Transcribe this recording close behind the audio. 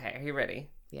Are you ready?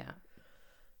 Yeah.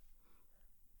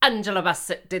 Angela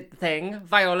Bassett did the thing.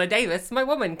 Viola Davis, my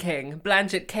woman king.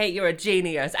 Blanchett Kate, you're a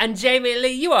genius. And Jamie Lee,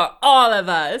 you are all of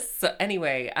us. So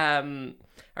anyway,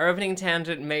 our opening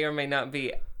tangent may or may not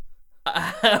be...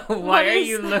 why are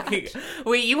you looking?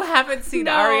 Wait, you haven't seen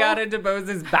Ariana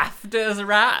DeBose's BAFTAs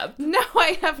rap? No,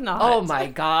 I have not. Oh my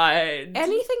god.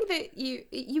 Anything that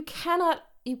you cannot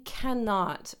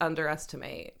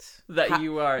underestimate That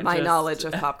you are my just knowledge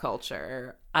of pop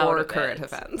culture out or of current it.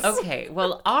 events. Okay,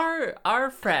 well,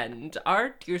 our friend,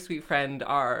 our dear sweet friend,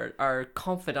 our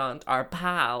confidant, our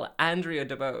pal, Andrea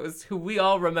DeBose, who we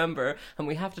all remember, and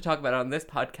we have to talk about on this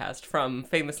podcast from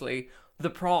famously The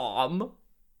Prom.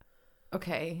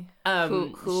 Okay.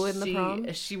 Who in The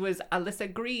Prom? She was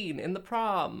Alyssa Green in The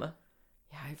Prom.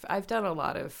 Yeah, I've done a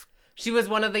lot of She was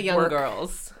one of the young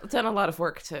girls. I've done a lot of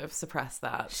work to suppress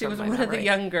that. She was one of the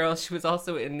young girls. She was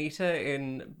also Anita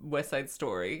in West Side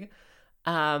Story.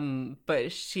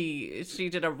 But she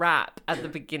did a rap at the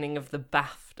beginning of the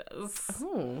BAFTAs.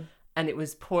 Oh. And it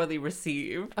was poorly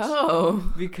received.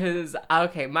 Oh. Because,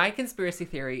 okay, my conspiracy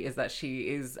theory is that she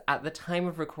is, at the time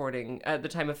of recording, at the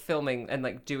time of filming and,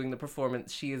 like, doing the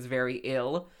performance, she is very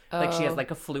ill. Like, she has,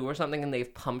 like, a flu or something, and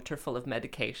they've pumped her full of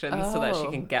medication so that she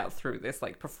can get through this,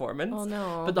 like, performance. Oh,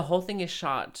 no. But the whole thing is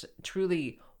shot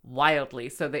truly wildly,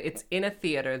 so that it's in a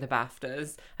theater, the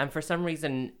BAFTAs, and for some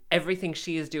reason everything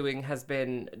she is doing has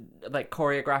been like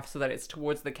choreographed so that it's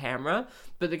towards the camera,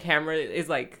 but the camera is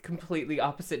like completely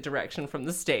opposite direction from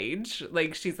the stage.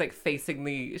 Like she's like she's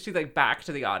like back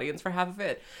to the audience for half of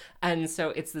it, and so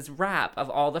it's this rap of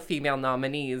all the female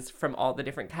nominees from all the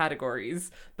different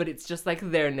categories, but it's just like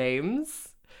their names.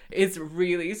 It's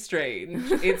really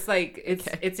strange. It's like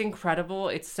it's incredible.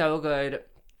 It's so good.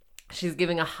 She's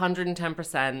giving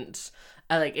 110%.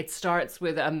 Like it starts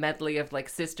with a medley of like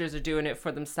sisters are doing it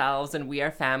for themselves and we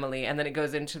are family, and then it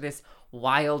goes into this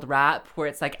wild rap where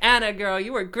it's like, Anna girl,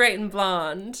 you were great and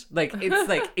blonde. Like it's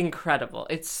like incredible.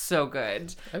 It's so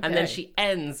good. Okay. And then she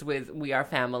ends with we are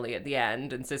family at the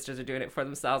end, and sisters are doing it for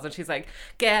themselves, and she's like,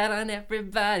 get on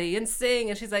everybody and sing,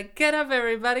 and she's like, get up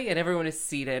everybody, and everyone is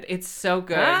seated. It's so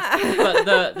good.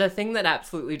 But the thing that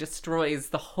absolutely destroys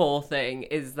the whole thing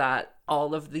is that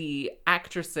all of the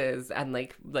actresses and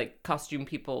like costume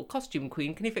people, costume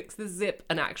queen, can you fix the zip?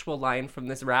 An actual line from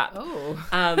this rap.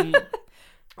 Oh.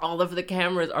 All of the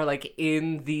cameras are like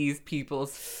in these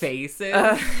people's faces.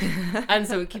 And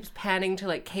so it keeps panning to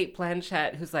like Kate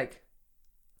Blanchett, who's like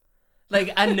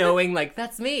knowing like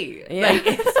that's me. Yeah. Like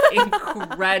it's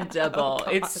incredible. Oh,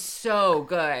 it's so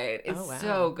good. It's wow.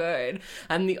 so good.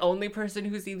 And the only person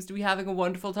who seems to be having a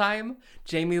wonderful time,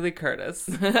 Jamie Lee Curtis.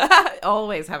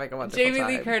 Always having a wonderful time. Jamie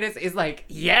Lee Curtis is like,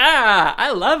 yeah,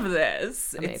 I love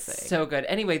this. Amazing. It's so good.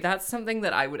 Anyway, that's something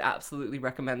that I would absolutely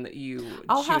recommend that you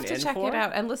I'll tune have to in check for. it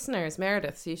out. And listeners,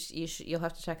 Meredith, you'll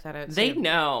have to check that out too. They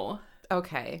know.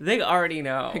 Okay. They already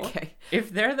know. Okay.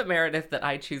 If they're the Meredith that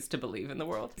I choose to believe in the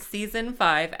world. Season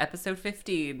 5, episode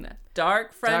 15,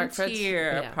 Dark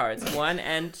Frontier, yeah. parts 1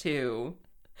 and 2.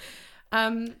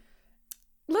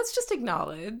 Let's just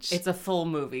acknowledge. It's a full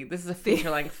movie. This is a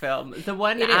feature-length film. The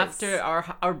one after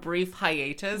our brief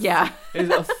hiatus is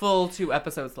a full 2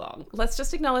 episodes long. Let's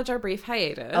just acknowledge our brief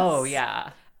hiatus. Oh, yeah.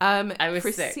 I was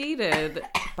preceded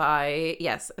by,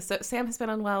 yes, so Sam has been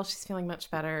unwell. She's feeling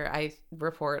much better. I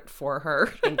report for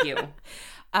her. Thank you.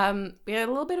 We had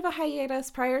a little bit of a hiatus.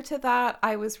 Prior to that,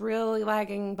 I was really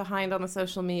lagging behind on the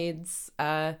social meds.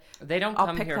 They don't I'll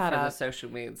come pick here for that the up. social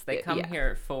meds. They come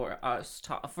here for us,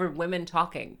 for women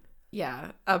talking.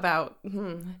 Yeah, about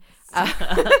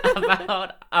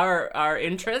about our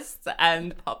interests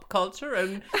and pop culture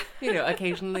and, you know,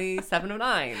 occasionally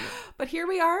 709. But here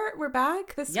we are. We're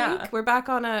back this week. We're back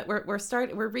on we're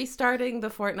restarting the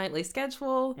fortnightly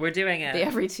schedule. We're doing it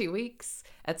every 2 weeks.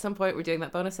 At some point, we're doing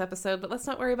that bonus episode, but let's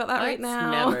not worry about that right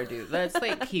now. Let's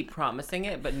like keep promising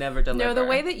it, but never deliver. No, the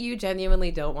way that you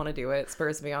genuinely don't want to do it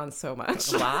spurs me on so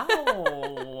much.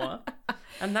 Wow.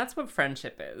 And that's what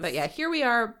friendship is. But yeah, here we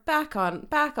are back on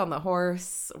the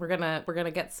horse. We're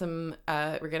gonna get some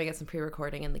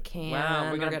pre-recording in the can.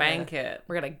 Wow, we're gonna bank it.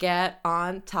 We're gonna get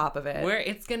on top of it.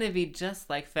 It's gonna be just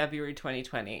like February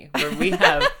 2020, where we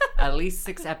have at least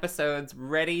 6 episodes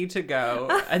ready to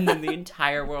go, and then the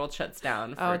entire world shuts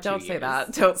down for 2 years. Don't say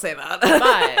that. Don't say that.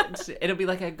 But it'll be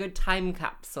like a good time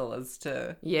capsule as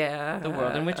to the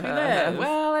world in which we live.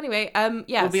 Well, anyway,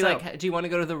 yeah. We'll be like, do you want to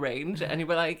go to the range? And you'll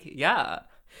be like, yeah.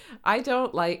 I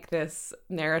don't like this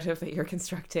narrative that you're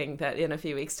constructing that in a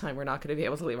few weeks' time we're not going to be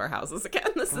able to leave our houses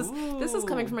again. This is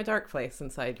coming from a dark place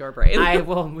inside your brain.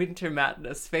 Winter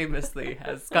Madness famously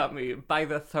has got me by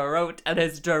the throat and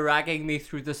is dragging me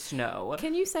through the snow.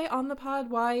 Can you say on the pod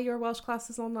why your Welsh class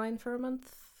is online for a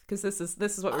month? Because this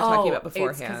is what we were talking about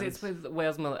beforehand. It's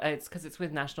because it's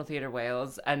with National Theatre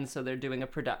Wales, and so they're doing a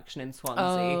production in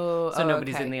Swansea. So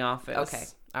nobody's in the office. Okay,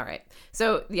 all right.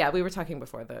 So yeah, we were talking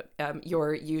before that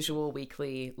your usual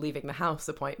weekly leaving the house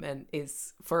appointment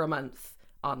is for a month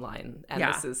online, and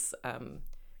this is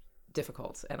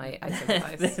difficult, and I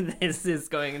sympathize. This is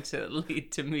going to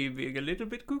lead to me being a little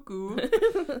bit cuckoo.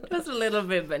 Just a little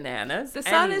bit bananas. The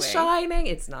sun is shining.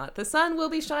 It's not. The sun will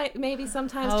be shining. Maybe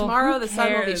sometimes tomorrow the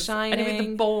sun will be shining. Anyway,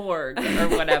 the Borg or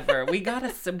whatever.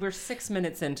 We're 6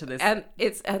 minutes into this, and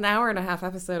it's an hour and a half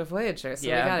episode of Voyager. So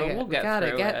we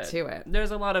gotta get to it.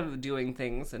 There's a lot of doing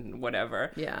things and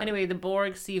whatever. Yeah. Anyway, the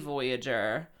Borg see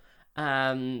Voyager.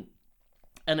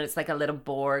 And it's like a little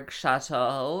Borg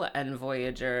shuttle, and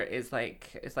Voyager is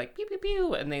like pew pew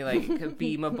pew, and they like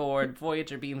beam aboard.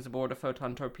 Voyager beams aboard a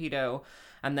photon torpedo,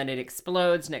 and then it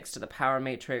explodes next to the power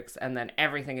matrix, and then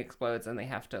everything explodes, and they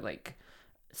have to like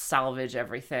salvage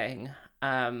everything.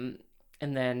 And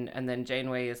then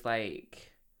Janeway is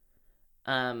like,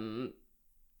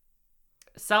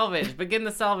 salvage, begin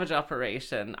the salvage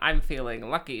operation. I'm feeling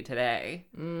lucky today.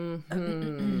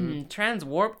 Mm-hmm. Trans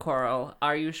warp coral.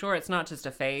 Are you sure it's not just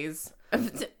a phase?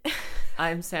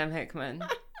 I'm Sam Hickman.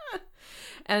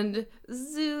 And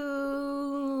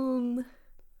zoom.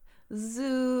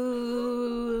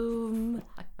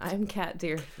 I'm Kat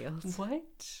Deerfield.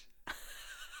 What?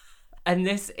 And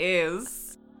this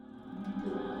is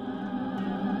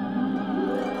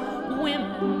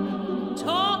Women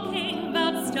Talking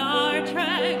About Star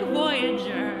Trek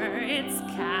Voyager. It's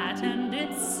Kat and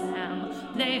it's Sam.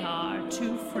 They are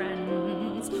two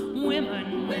friends.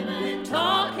 Women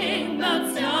talking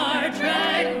about Star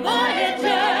Trek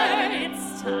Voyager.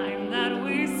 It's time that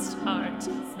we start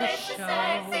the show.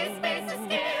 Sexy, space is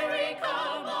scary.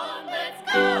 Come on,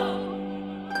 let's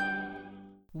go.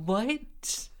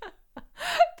 What?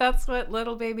 That's what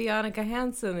little baby Annika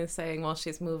Hansen is saying while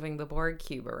she's moving the Borg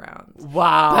cube around.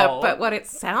 Wow. But what it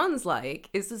sounds like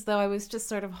is as though I was just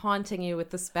sort of haunting you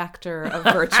with the specter of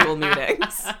virtual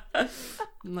meetings.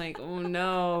 I'm like, oh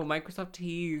no, Microsoft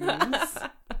Teams.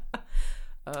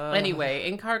 Anyway,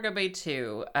 in Cargo Bay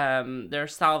 2, they're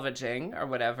salvaging or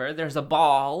whatever. There's a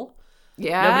ball.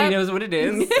 Yeah. Nobody knows what it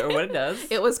is or what it does.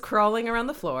 It was crawling around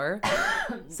the floor.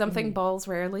 Something balls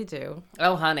rarely do.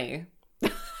 Oh, honey.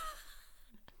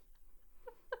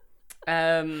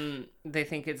 They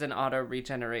think it's an auto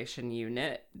regeneration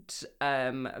unit.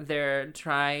 They're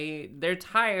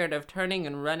tired of turning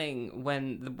and running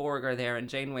when the Borg are there, and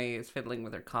Janeway is fiddling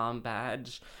with her comm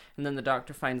badge. And then the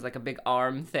Doctor finds like a big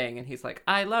arm thing, and he's like,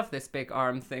 "I love this big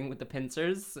arm thing with the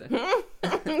pincers."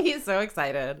 He's so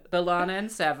excited. B'Elanna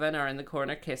and Seven are in the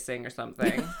corner kissing or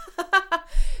something.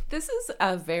 This is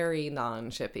a very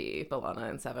non-shippy B'Elanna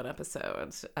and Seven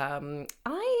episode.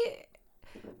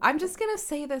 I'm just going to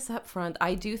say this up front.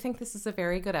 I do think this is a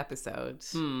very good episode.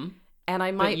 And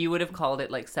I might... But you would have called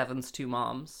it like Seven's two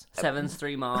moms. Seven's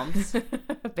three moms.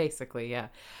 Basically, yeah.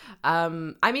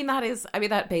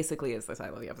 That basically is the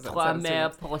title of the episode. Trois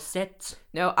mères poussettes.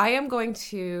 No, I am going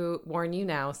to warn you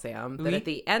now, Sam, that at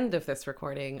the end of this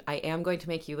recording, I am going to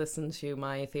make you listen to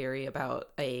my theory about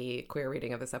a queer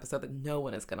reading of this episode that no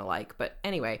one is going to like. But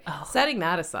anyway, setting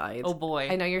that aside. Oh boy.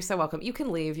 I know you're so welcome. You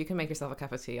can leave. You can make yourself a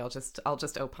cup of tea. I'll just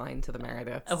opine to the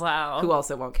Merediths. Wow. Who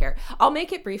also won't care. I'll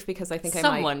make it brief because I think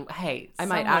I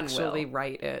might actually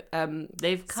write it.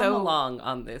 They've come along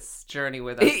on this journey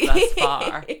with us thus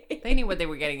far. They knew what they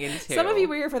were getting into. Some of you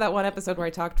were here for that one episode where I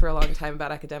talked for a long time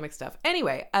about academic stuff.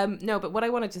 Anyway, no, but what I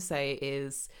wanted to say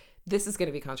is this is going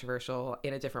to be controversial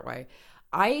in a different way.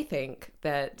 I think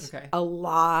that a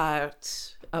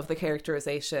lot of the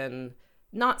characterization,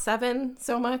 not Seven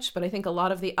so much, but I think a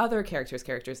lot of the other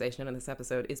characterization in this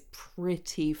episode is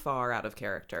pretty far out of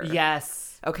character.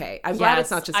 Yes. Okay, I'm glad it's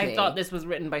not just me. I thought this was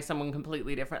written by someone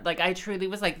completely different. Like, I truly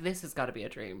was like, this has got to be a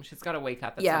dream. She's got to wake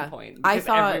up at some point. Because I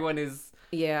thought everyone is...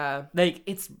 Yeah. Like,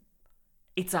 it's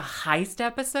a heist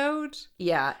episode.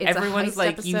 Yeah, it's everyone's a heist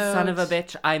like, episode. You son of a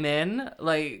bitch, I'm in.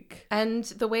 Like, and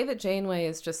the way that Janeway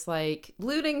is just like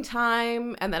looting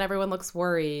time, and then everyone looks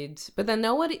worried, but then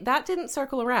that didn't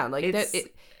circle around. Like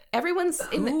everyone's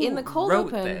in the cold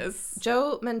open. This?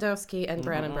 Joe Mendowski and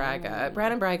Brannon Braga.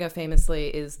 Brannon Braga famously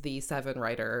is the Seven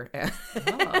writer,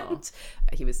 and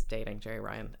he was dating Jerry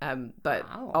Ryan. But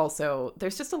also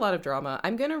there's just a lot of drama.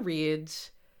 I'm gonna read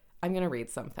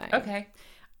something. Okay.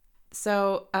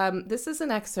 So this is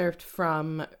an excerpt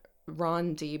from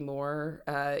Ron D. Moore.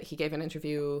 He gave an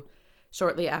interview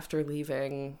shortly after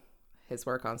leaving his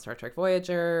work on Star Trek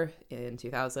Voyager in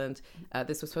 2000.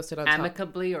 This was posted on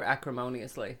amicably or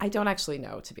acrimoniously. I don't actually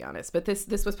know, to be honest, but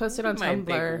this was posted on Tumblr.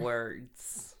 Big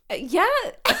words. Yeah.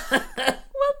 Well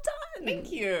done. Thank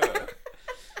you.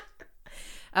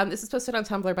 This was posted on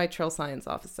Tumblr by Trill Science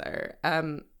Officer.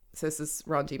 So this is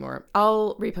Ron D. Moore.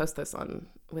 I'll repost this on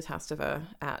Watastava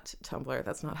at Tumblr.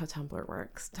 That's not how Tumblr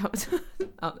works.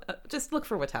 Just look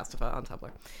for Watastava on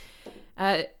Tumblr.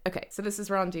 Okay, so this is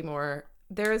Ron D. Moore.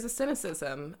 There is a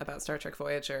cynicism about Star Trek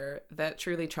Voyager that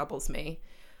truly troubles me.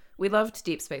 We loved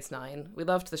Deep Space Nine. We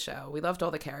loved the show. We loved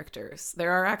all the characters.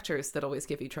 There are actors that always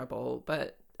give you trouble,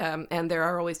 but and there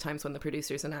are always times when the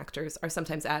producers and actors are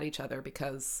sometimes at each other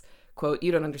because, quote,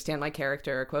 you don't understand my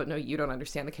character, quote, no, you don't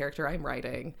understand the character I'm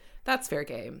writing. That's fair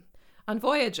game. On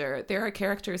Voyager, there are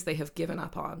characters they have given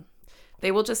up on.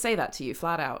 They will just say that to you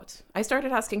flat out. I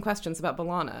started asking questions about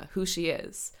B'Elanna, who she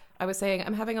is. I was saying,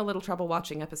 I'm having a little trouble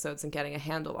watching episodes and getting a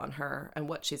handle on her and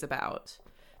what she's about.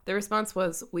 The response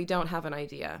was, we don't have an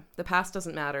idea. The past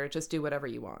doesn't matter. Just do whatever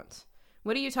you want.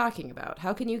 What are you talking about?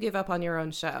 How can you give up on your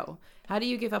own show? How do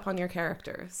you give up on your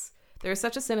characters? There is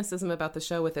such a cynicism about the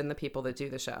show within the people that do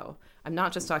the show. I'm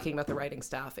not just talking about the writing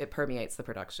staff. It permeates the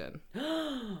production.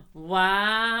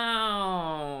 Wow.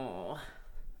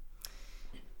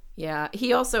 Yeah,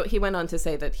 he went on to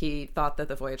say that he thought that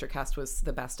the Voyager cast was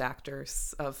the best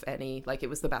actors of any, like it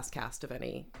was the best cast of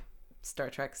any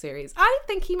Star Trek series. I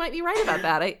think he might be right about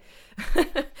that.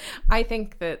 I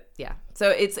think that, yeah. So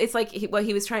it's like what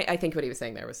he was trying. I think what he was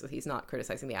saying there was that he's not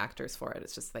criticizing the actors for it.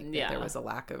 It's just like there was a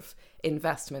lack of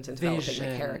investment in developing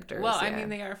the characters. Well, I mean,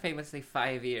 they are famously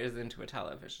 5 years into a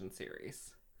television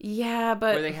series. Yeah,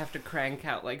 but where they have to crank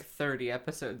out like 30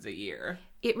 episodes a year.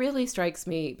 It really strikes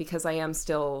me because I am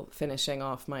still finishing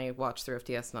off my watch through of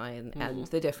DS9 and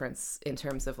the difference in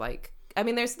terms of like, I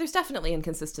mean, there's definitely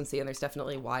inconsistency and there's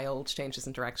definitely wild changes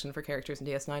in direction for characters in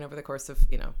DS9 over the course of,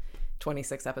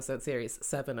 26 episode series,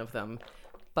 7 of them.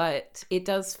 But it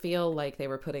does feel like they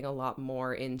were putting a lot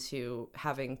more into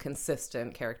having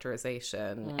consistent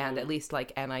characterization and at least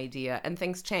like an idea. And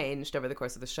things changed over the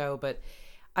course of the show, but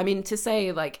I mean, to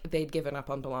say like they'd given up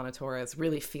on B'Elanna Torres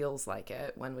really feels like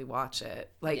it when we watch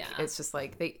it. Like it's just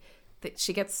like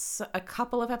she gets a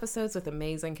couple of episodes with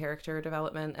amazing character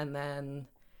development and then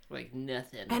like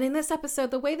nothing. And in this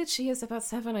episode, the way that she is about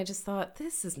 7, I just thought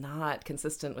this is not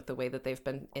consistent with the way that they've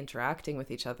been interacting with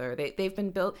each other. They've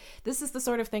been built. This is the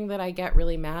sort of thing that I get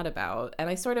really mad about, and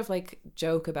I sort of like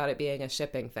joke about it being a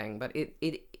shipping thing, but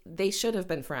they should have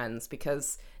been friends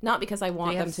not because I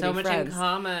want them to be friends. They have so much in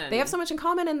common. They have so much in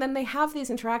common, and then they have these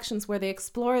interactions where they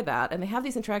explore that, and they have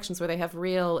these interactions where they have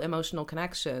real emotional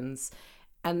connections.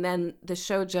 And then the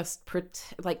show just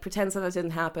pretends that it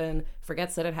didn't happen,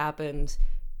 forgets that it happened.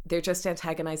 They're just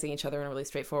antagonizing each other in a really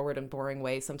straightforward and boring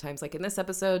way sometimes. Like in this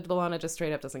episode, B'Elanna just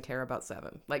straight up doesn't care about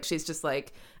 7. Like she's just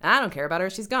like, I don't care about her.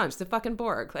 She's gone. She's a fucking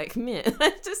Borg. Like, meh.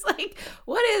 Just like,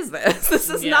 what is this? This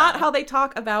is not how they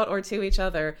talk about or to each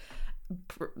other.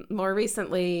 More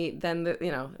recently than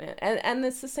and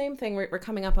it's the same thing. We're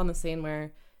coming up on the scene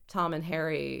where Tom and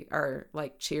Harry are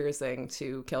like cheersing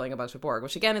to killing a bunch of Borg,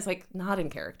 which again is like not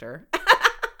in character.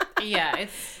 Yeah,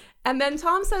 it's. And then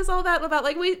Tom says all that about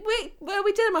like we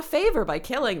did him a favor by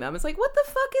killing them. It's like, what the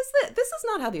fuck is this? This is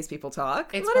not how these people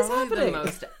talk. It's what is happening? The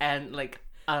most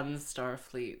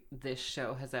un-Starfleet this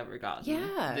show has ever gotten.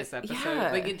 Yeah, this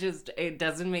episode, like it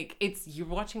doesn't make you're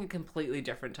watching a completely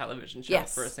different television show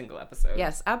for a single episode.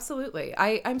 Yes, absolutely.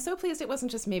 I'm so pleased it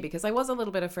wasn't just me because I was a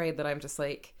little bit afraid that I'm just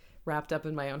like wrapped up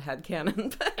in my own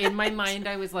headcanon. In my mind,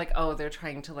 I was like, oh, they're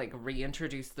trying to like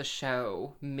reintroduce the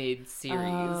show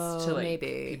mid-series to like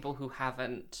people who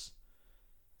haven't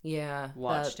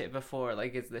watched it before.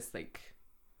 Like, is this like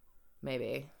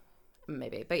maybe,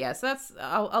 but yeah, so that's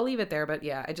I'll leave it there. But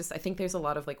yeah, I think there's a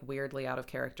lot of like weirdly out of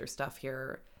character stuff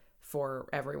here for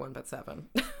everyone but 7.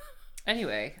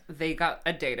 Anyway, they got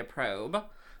a data probe.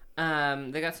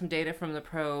 They got some data from the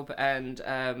probe, and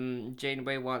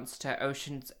Janeway wants to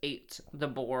Ocean's 8 the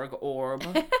Borg orb.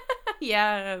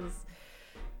 Yes.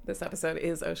 This episode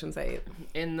is Ocean's 8.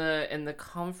 In the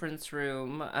conference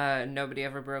room, nobody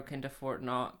ever broke into Fort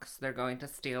Knox. They're going to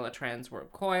steal a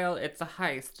transwarp coil. It's a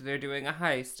heist. They're doing a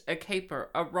heist, a caper,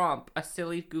 a romp, a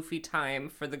silly, goofy time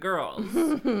for the girls.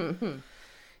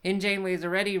 In Janeway's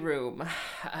ready room,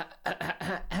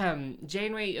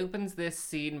 Janeway opens this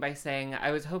scene by saying, "I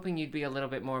was hoping you'd be a little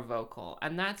bit more vocal."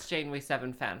 And that's Janeway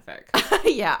 7 fanfic.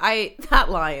 Yeah,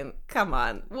 that line, come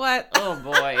on, what? Oh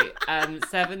boy.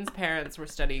 Seven's parents were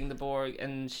studying the Borg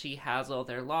and she has all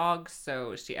their logs,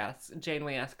 so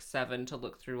Janeway asks Seven to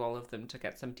look through all of them to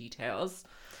get some details.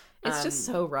 It's just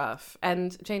so rough.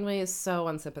 And Janeway is so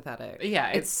unsympathetic. Yeah.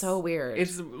 It's so weird.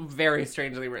 It's very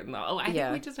strangely written, though. I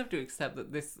think we just have to accept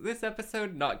that this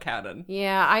episode, not canon.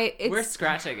 Yeah, we're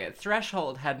scratching it.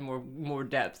 Threshold had more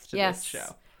depth to this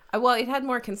show. Well, it had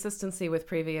more consistency with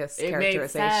previous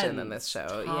characterization than this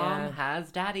show. Tom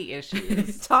has daddy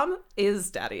issues. Tom is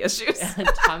daddy issues.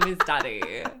 Tom is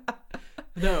daddy.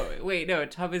 No,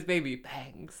 Tom is baby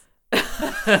bangs.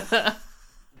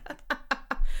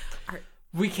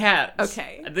 We can't.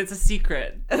 Okay. It's a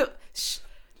secret. Shh.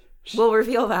 We'll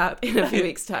reveal that in a few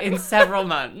weeks' time. In several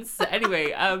months.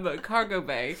 Anyway, Cargo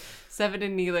Bay. Seven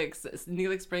and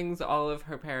Neelix brings all of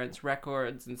her parents'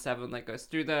 records and Seven goes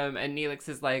through them, and Neelix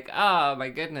is like, "Oh my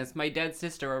goodness, my dead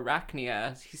sister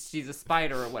Arachnia, she's a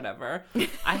spider or whatever."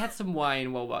 I had some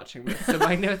wine while watching this, so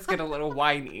my notes get a little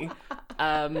whiny.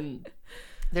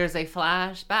 There's a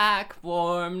flashback,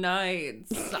 warm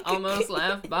nights, almost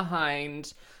left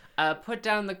behind. Put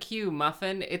down the cue,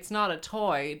 Muffin. It's not a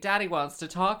toy. Daddy wants to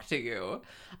talk to you.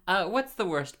 What's the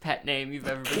worst pet name you've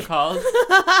ever been called?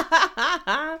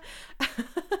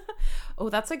 Oh,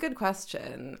 that's a good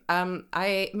question. My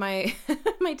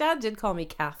dad did call me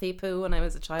Kathy Poo when I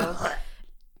was a child.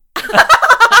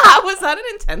 Was that an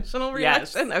intentional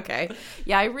reaction? Yes. Okay.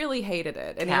 Yeah, I really hated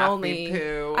it. And Kathy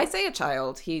Poo. I say a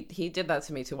child. He did that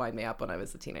to me to wind me up when I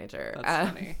was a teenager. That's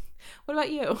funny. What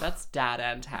about you? That's dad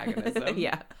antagonism.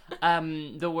 Yeah.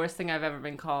 The worst thing I've ever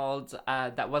been called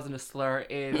that wasn't a slur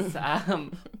is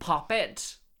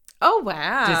Poppet. Oh,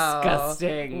 wow.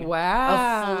 Disgusting.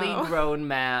 Wow. A fully grown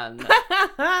man.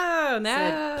 Oh, no.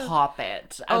 Said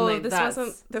Poppet. And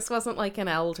this wasn't like an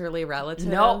elderly relative.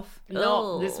 No.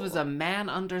 This was a man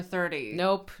under 30.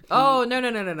 Nope. Oh, no.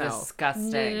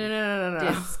 Disgusting. No.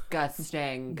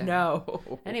 Disgusting.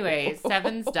 No. Anyway,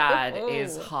 Seven's dad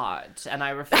is hot, and I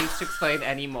refuse to explain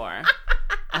anymore.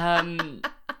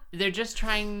 They're just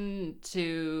trying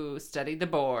to study the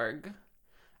Borg.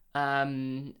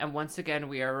 And once again,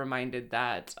 we are reminded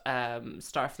that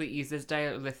Starfleet uses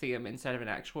dilithium instead of an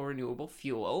actual renewable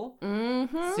fuel.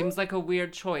 Mm-hmm. Seems like a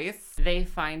weird choice. They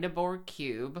find a Borg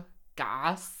cube.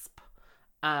 Gasp.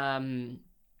 And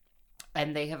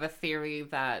they have a theory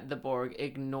that the Borg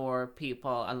ignore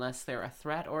people unless they're a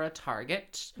threat or a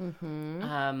target.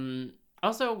 Mm-hmm.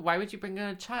 Also, why would you bring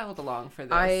a child along for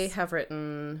this? I have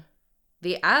written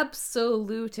the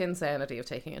absolute insanity of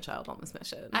taking a child on this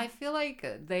mission. I feel like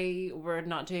they were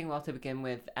not doing well to begin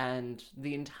with, and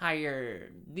the entire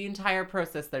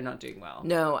process they're not doing well.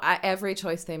 No, every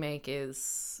choice they make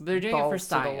is they're doing it for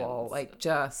science.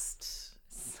 Just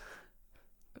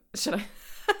should I?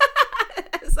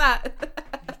 Is that?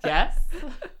 Yes.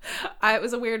 It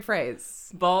was a weird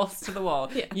phrase. Balls to the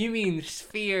wall. Yeah. You mean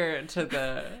sphere to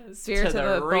the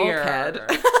rear. Bulkhead.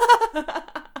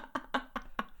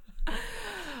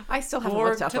 I still haven't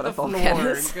looked up what a bulkhead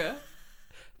is.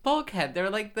 Bulkhead. They're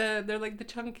like the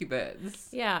chunky bits.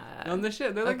 Yeah. On the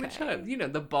ship. They're like the chunks. You know,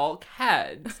 the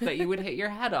bulkheads that you would hit your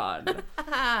head on.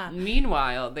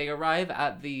 Meanwhile, they arrive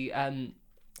at the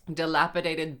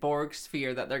dilapidated Borg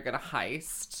sphere that they're gonna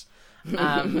heist.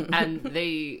 And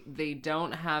they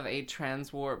don't have a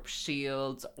transwarp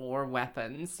shield or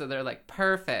weapons, so they're like,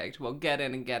 perfect, we'll get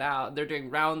in and get out. They're doing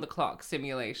round the clock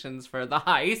simulations for the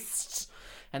heist.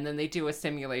 And then they do a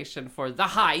simulation for the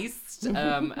heist.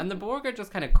 And the Borg are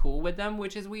just kind of cool with them,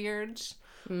 which is weird.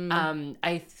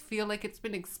 I feel like it's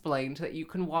been explained that you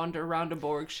can wander around a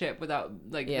Borg ship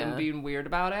without them being weird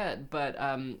about it. But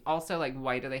also,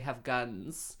 why do they have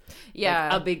guns?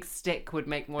 Yeah. A big stick would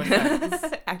make more sense.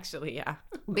 Actually, yeah.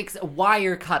 Big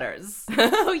wire cutters.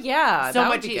 Oh, yeah. So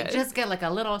much. You just get a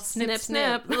little snip.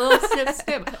 Little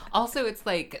snip. Also, it's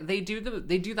they do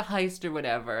the heist or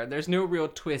whatever. There's no real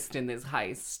twist in this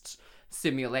heist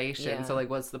simulation. Yeah. So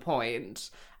what's the point?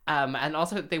 And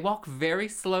also they walk very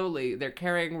slowly. They're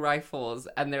carrying rifles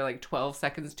and they're 12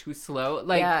 seconds too slow.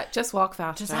 Just walk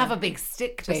faster. Just have a big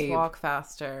stick, babe. Just walk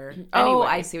faster. Anyway, oh,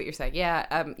 I see what you're saying.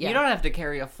 Yeah. You don't have to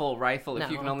carry a full rifle if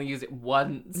you can only use it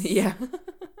once. Yeah.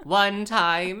 One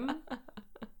time.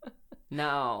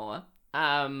 No.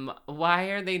 Why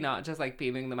are they not just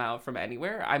beaming them out from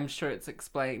anywhere? I'm sure it's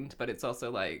explained, but it's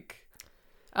also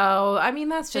oh, I mean,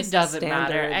 that's just it doesn't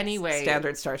matter. Anyway.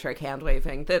 Standard Star Trek hand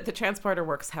waving. The transporter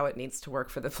works how it needs to work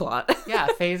for the plot. Yeah,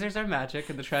 phasers are magic,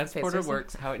 and the transporter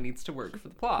works how it needs to work for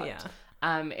the plot. Yeah.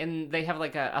 And they have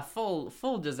like a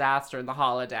full disaster in the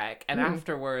holodeck. And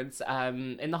afterwards,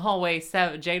 in the hallway,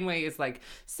 Janeway is like,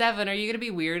 Seven, are you going to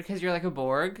be weird because you're like a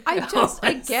Borg? I just,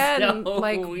 again, so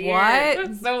like, weird. what?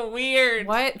 It's so weird.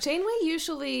 What? Janeway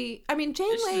usually, I mean,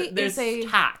 Janeway there's is a...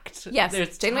 tact. Yes,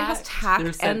 there's Janeway has tact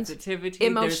there's and sensitivity,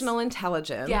 emotional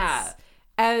intelligence. Yeah.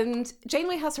 And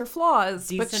Janeway has her flaws,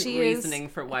 Decent but she reasoning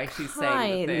is for why she's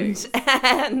saying the things.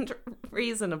 and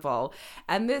reasonable.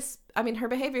 And this, I mean, her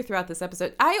behavior throughout this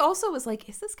episode, I also was like,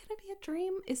 is this going to be a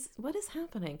dream? What is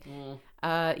happening?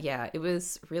 Yeah, it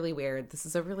was really weird. This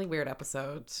is a really weird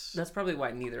episode. That's probably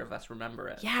why neither of us remember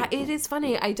it. Yeah, it is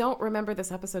funny. I don't remember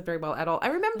this episode very well at all. I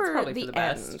remember the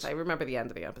best. end. I remember the end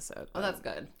of the episode. Oh, that's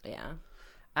good. Yeah.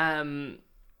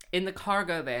 In the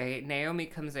cargo bay, Naomi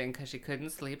comes in because she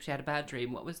couldn't sleep. She had a bad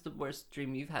dream. What was the worst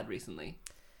dream you've had recently?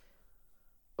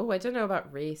 Oh, I don't know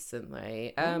about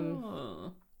recently. I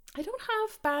don't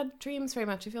have bad dreams very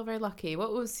much. I feel very lucky.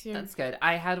 What was your... That's good.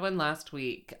 I had one last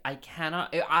week.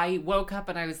 I woke up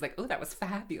and I was like, oh, that was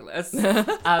fabulous.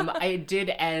 It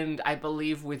did end, I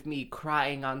believe, with me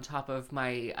crying on top of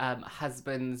my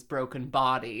husband's broken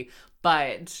body.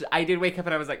 But I did wake up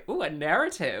and I was like, oh, a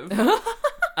narrative.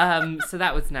 So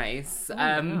that was nice.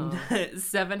 Wow.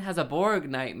 Seven has a Borg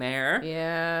nightmare.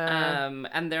 Yeah.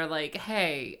 And they're like,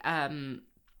 hey,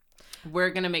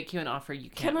 we're gonna make you an offer you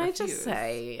can't refuse. Can I just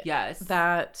say yes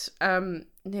that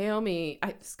Naomi,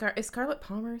 is Scarlett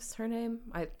Palmer's her name?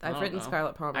 I've written know.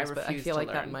 Scarlett Palmer's, but I feel like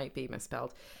that learn. might be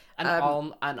misspelled.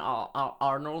 Arnold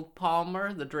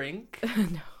Palmer, the drink.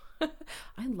 No.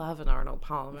 I love an Arnold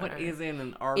Palmer. What is in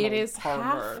an Arnold Palmer? It is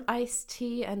half iced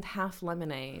tea and half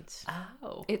lemonade.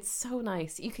 Oh. It's so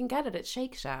nice. You can get it at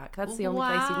Shake Shack. That's the only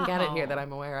place you can get it here that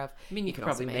I'm aware of. I mean, you could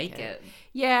probably make it.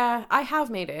 Yeah, I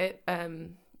have made it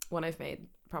when I've made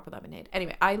proper lemonade.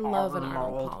 Anyway, I love an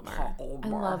Arnold Palmer. I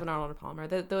love an Arnold Palmer.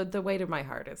 The weight of my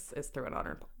heart is through an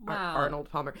Arnold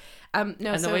Palmer.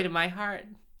 The weight of my heart?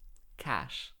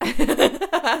 Cash.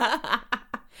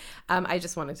 I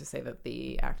just wanted to say that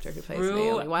the actor who plays Through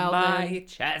Naomi Wildman, my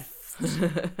chest.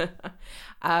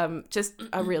 Just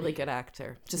a really good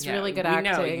actor. Really good acting.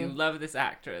 acting. We know you love this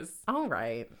actress. All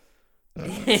right.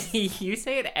 You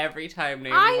say it every time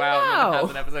Naomi I Wildman know. has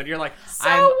an episode. You're like, So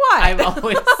what? I'm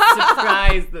always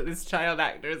surprised that this child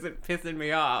actor isn't pissing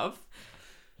me off.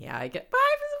 Yeah, I get. But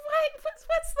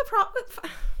what's the problem?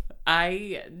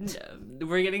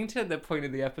 We're getting to the point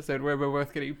of the episode where we're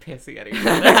both getting pissy at each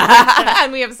other.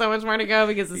 And we have so much more to go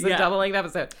because it's a double-length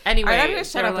episode. Anyway, all right, I'm going to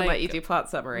shut up and let you do plot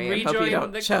summary.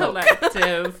 Rejoin the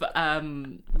collective.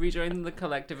 Rejoin the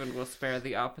collective, and we'll spare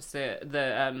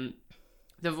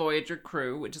the Voyager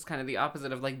crew, which is kind of the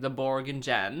opposite of like the Borg and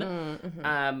Jen.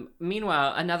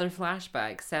 Meanwhile, another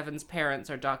flashback. Seven's parents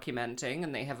are documenting,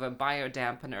 and they have a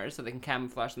biodampener so they can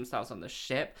camouflage themselves on the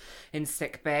ship. In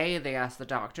sickbay, they ask the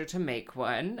doctor to make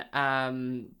one.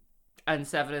 And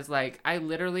Seven is like, I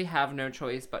literally have no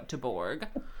choice but to Borg.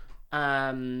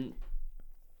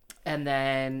 And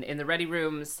then in the ready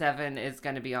room, Seven is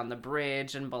going to be on the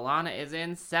bridge and B'Elanna is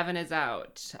in. Seven is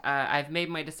out. I've made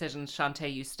my decision.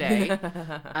 Shantae, you stay.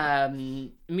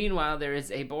 Meanwhile, there is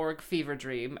a Borg fever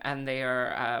dream, and they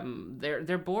are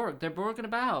they're Borg. They're Borging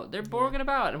about. They're Borging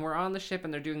about, and we're on the ship,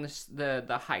 and they're doing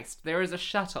the heist. There is a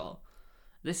shuttle.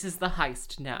 This is the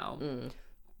heist now.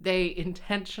 They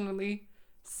intentionally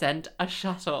sent a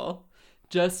shuttle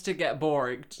just to get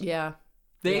Borged. Yeah.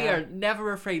 They are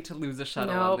never afraid to lose a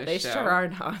shuttle on this show. No, they sure are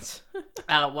not.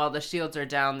 While the shields are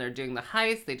down, they're doing the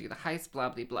heist. They do the heist, blah,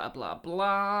 blah, blah,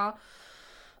 blah.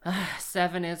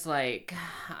 Seven is like,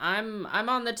 I'm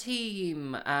on the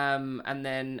team. And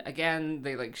then, again,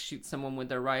 they, like, shoot someone with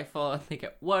their rifle, and they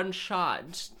get one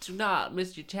shot. Do not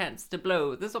miss your chance to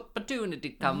blow. This opportunity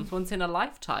comes once in a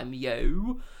lifetime,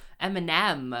 yo.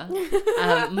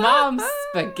 Eminem. Mom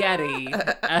Spaghetti.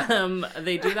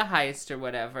 They do the heist or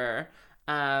whatever.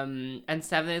 And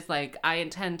Seven is like, I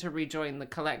intend to rejoin the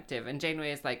collective. And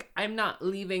Janeway is like, I'm not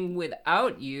leaving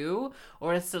without you.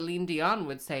 Or as Celine Dion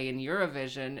would say in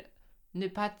Eurovision, ne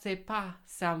partez pas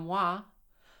sans moi.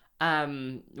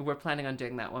 We're planning on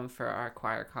doing that one for our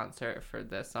choir concert for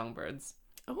the Songbirds.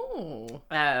 Oh.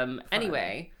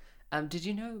 Anyway, did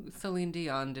you know Celine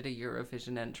Dion did a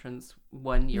Eurovision entrance,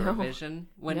 won Eurovision,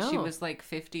 when she was like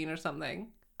 15 or something?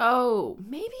 Oh,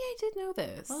 maybe I did know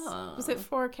this. Oh. Was it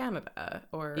for Canada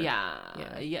or? Yeah.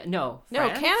 No, France? No,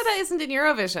 Canada isn't in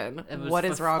Eurovision. What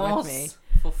is wrong France, with me?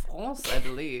 For France, I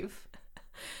believe.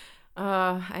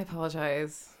 I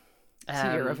apologize to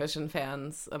Eurovision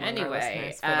fans.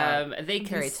 Anyway, they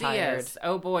can see us.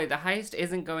 Oh boy, the heist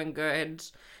isn't going good.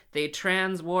 They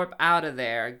transwarp out of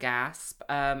there, gasp.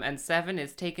 And Seven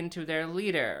is taken to their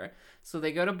leader. So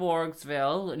they go to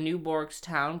Borgsville, New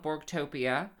Borgstown,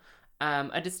 Borgtopia,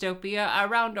 a dystopia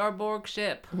around our Borg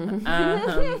ship.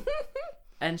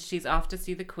 And she's off to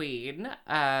see the Queen.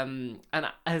 And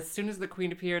as soon as the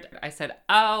Queen appeared, I said,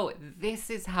 oh,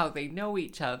 this is how they know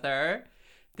each other.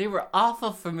 They were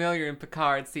awful familiar in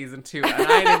Picard season 2, and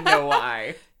I didn't know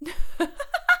why.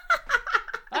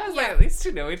 I was like, at least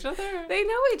you know each other. They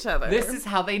know each other. This is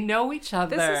how they know each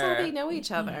other. This is how they know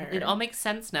each other. It all makes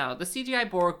sense now. The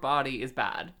CGI Borg body is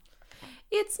bad.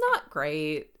 It's not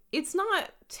great. It's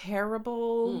not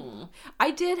terrible.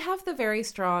 I did have the very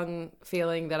strong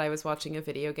feeling that I was watching a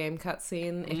video game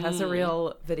cutscene. It has a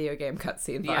real video game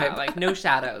cutscene vibe. Yeah, like no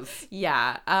shadows.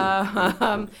 Yeah.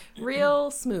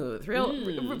 Real smooth.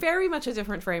 Very much a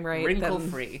different frame rate.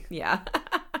 Wrinkle-free. Yeah.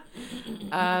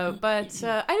 But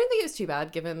I didn't think it was too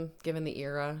bad given the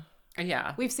era.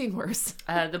 Yeah. We've seen worse.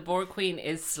 The Borg Queen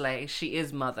is Slay. She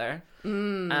is Mother.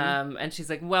 And she's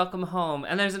like, welcome home.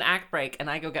 And there's an act break, and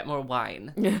I go get more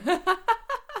wine.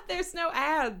 There's no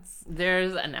ads.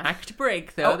 There's an act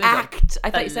break, though. There's act. I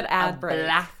thought you said ad break.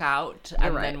 Blackout. You're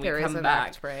and right. Then we there come is an back.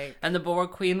 act break. And the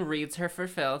Borg Queen reads her for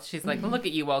filth. She's like, look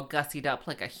at you all gussied up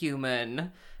like a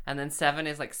human. And then Seven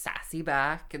is like sassy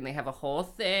back, and they have a whole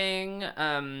thing.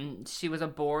 She was a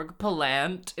Borg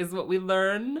Palant, is what we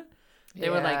learn. They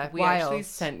were like, we actually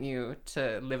sent you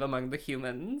to live among the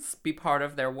humans, be part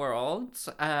of their world.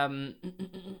 Where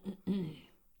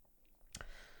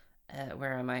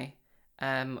am I?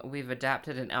 We've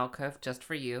adapted an alcove just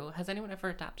for you. Has anyone ever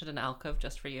adapted an alcove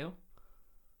just for you?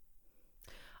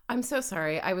 I'm so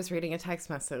sorry. I was reading a text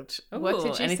message. Ooh, what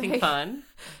did you anything say? Fun?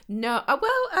 No.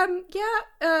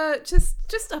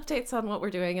 Just updates on what we're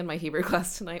doing in my Hebrew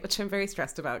class tonight, which I'm very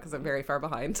stressed about because I'm very far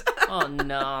behind. Oh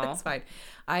no. It's fine.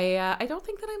 I don't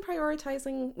think that I'm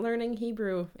prioritizing learning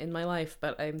Hebrew in my life,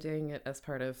 but I'm doing it as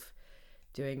part of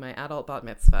doing my adult bat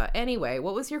mitzvah. Anyway,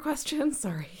 what was your question?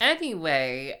 Sorry.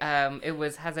 Anyway, it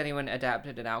was, has anyone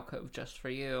adapted an alcove just for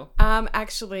you?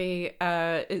 Actually,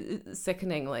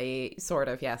 sickeningly, sort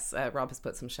of, yes. Rob has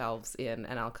put some shelves in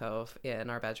an alcove in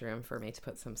our bedroom for me to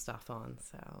put some stuff on,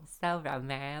 So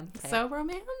romantic. So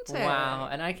romantic. Wow,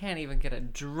 and I can't even get a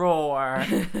drawer.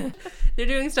 They're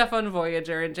doing stuff on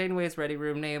Voyager. In Janeway's ready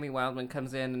room, Naomi Wildman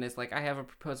comes in and is like, I have a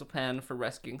proposal plan for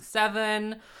rescuing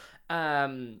Seven.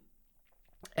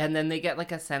 And then they get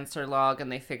like a sensor log,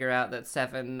 and they figure out that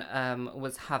Seven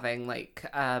was having like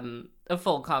a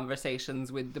full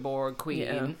conversations with the Borg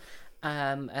Queen.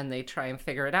 Yeah. And they try and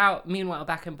figure it out. Meanwhile,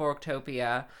 back in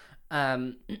Borgtopia,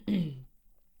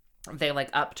 they like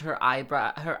upped her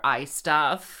eye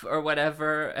stuff or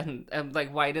whatever, and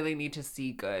like, why do they need to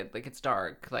see good? Like, it's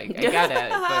dark. Like, I get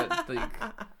it, but like,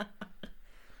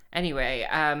 anyway,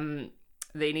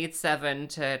 they need Seven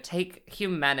to take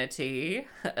humanity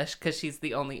because she's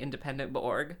the only independent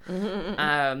Borg.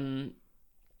 And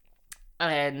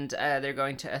they're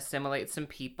going to assimilate some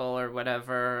people or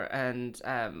whatever. And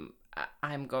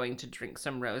I'm going to drink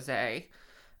some rosé.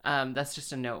 That's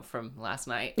just a note from last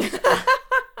night.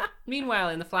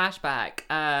 Meanwhile, in the flashback,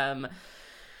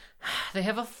 they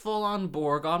have a full-on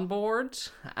Borg on board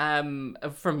from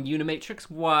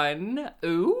Unimatrix 1.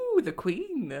 Ooh, the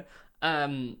Queen.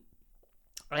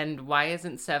 And why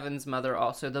isn't Seven's mother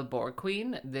also the Borg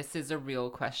Queen? This is a real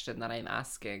question that I'm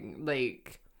asking.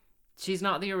 Like, she's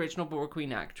not the original Borg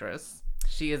Queen actress.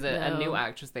 She is a new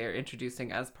actress they are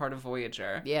introducing as part of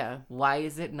Voyager. Yeah. Why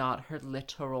is it not her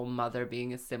literal mother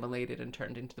being assimilated and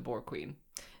turned into the Borg Queen?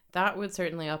 That would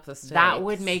certainly up the stakes. That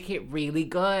would make it really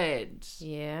good.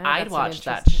 Yeah. I'd watch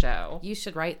that show. You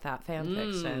should write that fan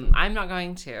fiction. I'm not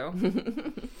going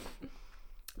to.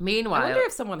 Meanwhile, I wonder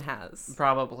if someone has.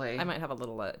 Probably. I might have a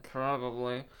little look.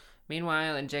 Probably.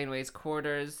 Meanwhile, in Janeway's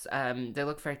quarters, they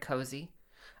look very cozy.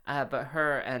 But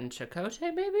her and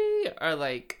Chakotay, maybe, are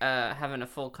like having a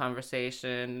full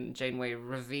conversation. Janeway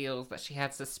reveals that she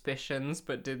had suspicions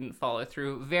but didn't follow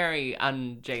through. Very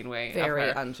un-Janeway.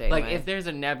 Very un-Janeway. Like, if there's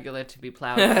a nebula to be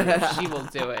plowed through, she will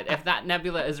do it. If that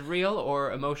nebula is real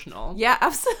or emotional. Yeah,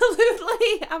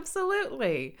 absolutely.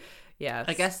 Absolutely. Yes.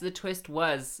 I guess the twist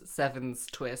was Seven's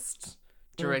twist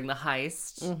during the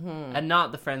heist, and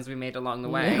not the friends we made along the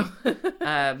way.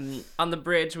 On the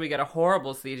bridge, we get a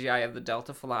horrible CGI of the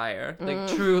Delta Flyer. Like,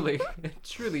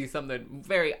 truly something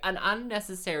an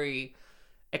unnecessary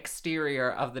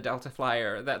exterior of the Delta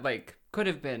Flyer that, like, could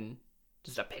have been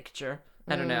just a picture.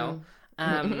 I don't know.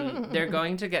 They're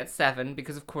going to get Seven,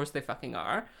 because of course they fucking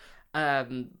are.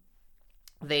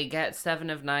 They get 7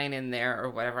 of 9 in there or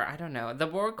whatever. I don't know. The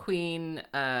Borg Queen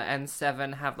and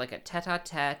Seven have like a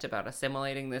tete-a-tete about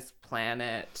assimilating this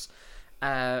planet.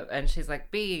 And she's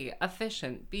like, be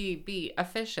efficient, be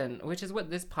efficient, which is what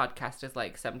this podcast is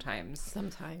like sometimes.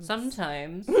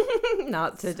 Sometimes.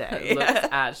 Not today. Looks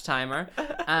at timer.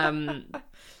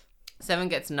 Seven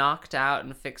gets knocked out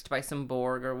and fixed by some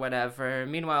Borg or whatever.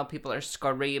 Meanwhile, people are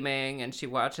screaming, and she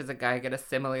watches a guy get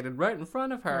assimilated right in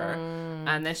front of her.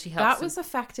 And then she helps. That was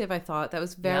effective, I thought. That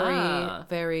was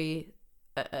very,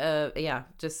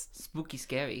 just spooky,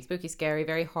 scary. Spooky, scary,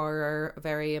 very horror,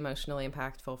 very emotionally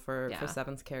impactful for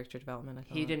Seven's character development, I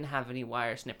thought. He didn't have any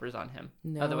wire snippers on him.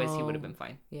 No. Otherwise, he would have been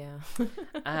fine. Yeah.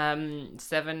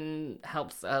 Seven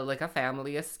helps like a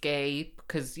family escape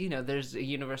because, you know, there's a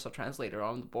universal translator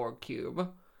on the Borg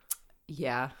cube.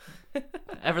 Yeah.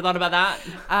 Ever thought about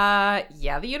that?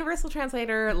 Yeah, the universal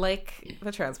translator, like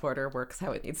the transporter, works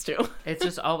how it needs to. It's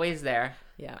just always there.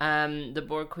 Yeah. The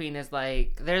Borg Queen is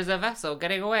like, there's a vessel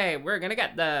getting away. We're gonna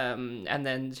get them. And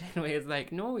then Janeway is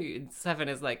like, no. Seven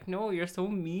is like, no, you're so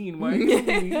mean. Why are you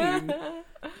mean?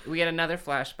 We get another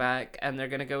flashback, and they're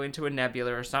gonna go into a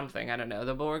nebula or something. I don't know.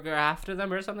 The Borg are after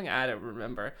them or something. I don't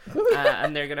remember.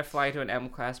 And they're gonna fly to an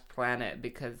M-class planet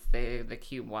because the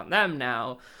cube want them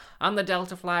now. On the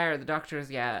Delta Flyer, the Doctor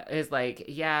is like,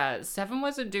 Seven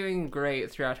wasn't doing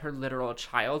great throughout her literal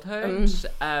childhood.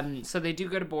 So they do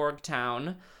go to Borg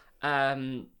Town.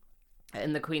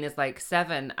 And the Queen is like,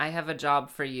 Seven, I have a job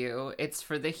for you. It's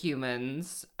for the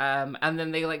humans. And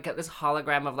then they like get this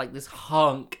hologram of like this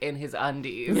hunk in his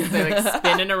undies. They're like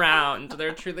spinning around.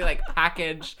 They're truly like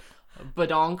packaged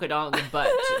badonkadonk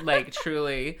butt, like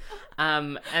truly.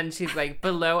 And she's like,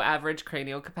 below average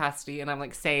cranial capacity. And I'm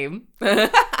like, same.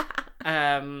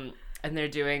 And they're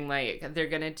doing like, they're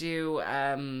gonna do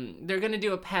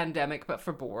a pandemic, but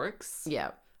for Borgs.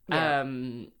 Yeah.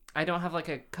 I don't have like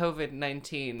a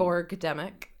COVID-19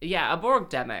 Borgdemic. Yeah, a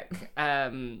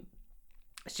Borgdemic.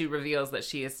 She reveals that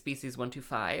she is species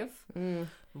 125,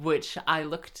 which I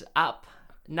looked up.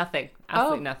 Nothing.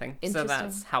 Absolutely nothing. So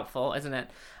that's helpful, isn't it?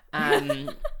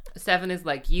 Seven is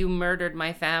like, you murdered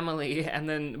my family. And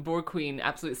then Borg Queen,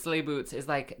 absolute slay boots, is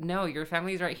like, no, your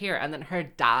family's right here. And then her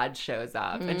dad shows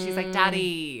up. And she's like,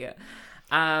 Daddy.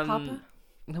 Papa?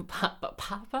 No,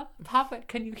 Papa,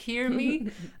 can you hear me?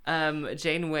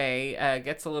 Janeway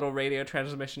gets a little radio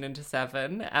transmission into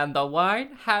Seven. And the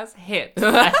wine has hit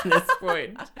at this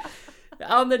point.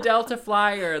 On the Delta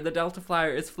Flyer. The Delta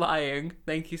Flyer is flying.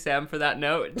 Thank you, Sam, for that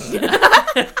note.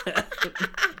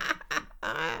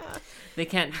 They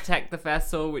can't detect the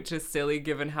vessel, which is silly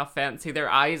given how fancy their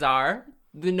eyes are.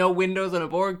 No windows on a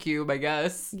Borg cube, I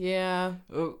guess. Yeah.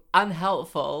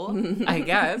 Unhelpful, I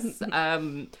guess.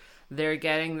 They're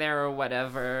getting there or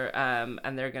whatever,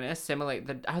 and they're gonna assimilate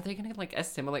are they gonna like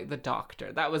assimilate the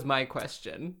Doctor? That was my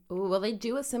question. Ooh, well, they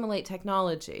do assimilate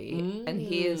technology, and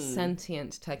he is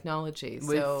sentient technology.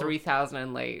 With 3000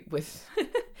 and late. With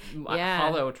a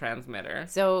hollow transmitter.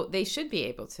 So they should be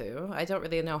able to. I don't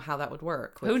really know how that would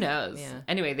work. Who knows? Yeah.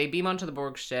 Anyway, they beam onto the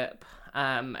Borg ship.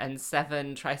 And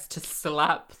Seven tries to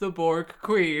slap the Borg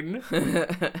Queen.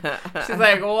 She's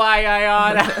like, why,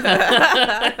 Iona?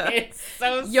 It's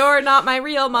so... You're not my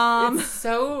real mom. It's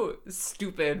so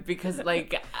stupid because,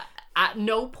 like, at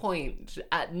no point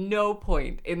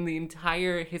in the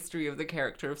entire history of the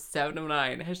character of 7 of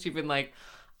 9 has she been like,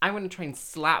 I want to try and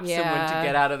slap someone to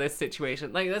get out of this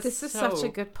situation. Like, this is such a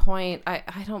good point.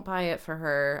 I don't buy it for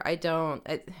her. I don't.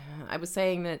 I was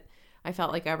saying that I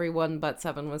felt like everyone but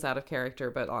 7 was out of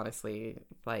character, but honestly,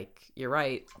 like, you're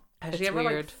right. Has she ever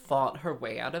like fought her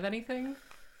way out of anything?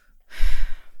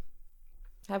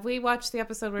 Have we watched the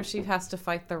episode where she has to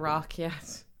fight the Rock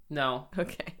yet? No.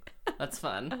 Okay. That's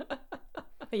fun.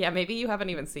 Yeah, maybe you haven't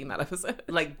even seen that episode.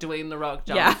 Like Dwayne The Rock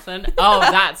Johnson? Yeah. Oh,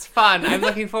 that's fun. I'm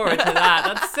looking forward to that.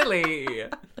 That's silly.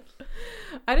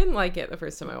 I didn't like it the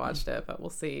first time I watched it, but we'll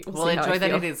see. We'll enjoy that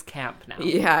it is camp now.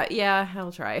 Yeah,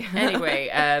 I'll try. Anyway,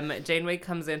 Janeway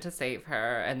comes in to save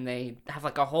her, and they have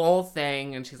like a whole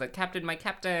thing, and she's like, Captain, my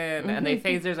captain, and they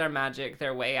phasers our magic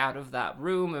their way out of that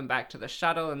room and back to the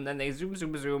shuttle, and then they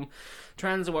zoom,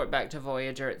 transport back to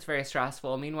Voyager. It's very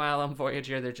stressful. Meanwhile, on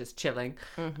Voyager, they're just chilling.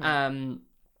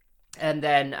 And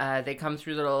then they come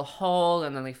through the little hole,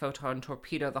 and then they photon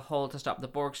torpedo the hole to stop the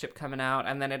Borg ship coming out,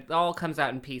 and then it all comes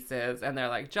out in pieces, and they're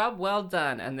like, job well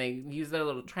done, and they use their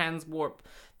little transwarp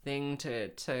thing to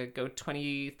go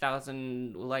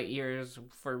 20,000 light years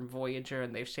for Voyager,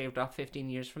 and they've shaved off 15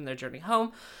 years from their journey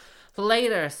home.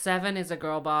 Later, 7 is a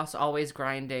girl boss, always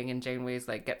grinding, and Janeway's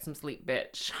like, get some sleep,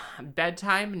 bitch.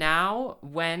 Bedtime now?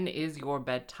 When is your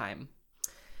bedtime?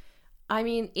 I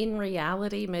mean, in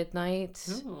reality, midnight.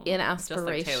 Ooh, in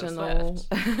aspirational,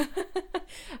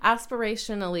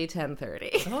 aspirationally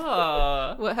 10:30.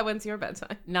 Oh, When's your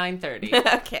bedtime? 9:30.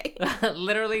 Okay.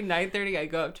 Literally 9:30. I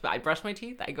go up to bed. I brush my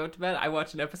teeth. I go to bed. I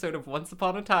watch an episode of Once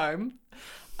Upon a Time,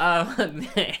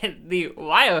 the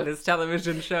wildest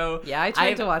television show. Yeah, I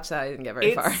tried to watch that. I didn't get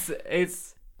very far.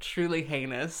 It's truly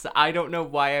heinous. I don't know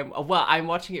why I'm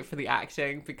watching it for the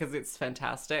acting because it's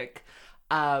fantastic.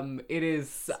 It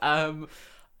is,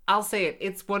 I'll say it.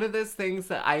 It's one of those things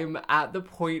that I'm at the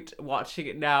point watching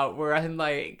it now where I'm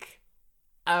like,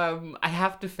 I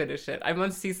have to finish it. I'm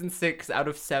on season 6 out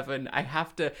of 7.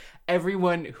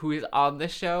 Everyone who is on the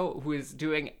show, who is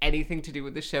doing anything to do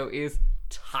with the show is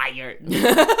tired.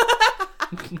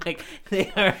 Like, they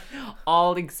are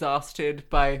all exhausted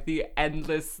by the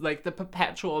endless, like, the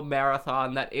perpetual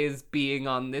marathon that is being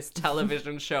on this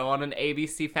television show on an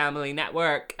ABC Family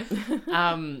Network.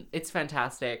 It's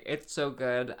fantastic. It's so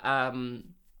good. I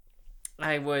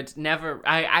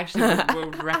actually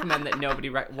would recommend that nobody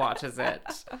watches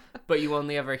it, but you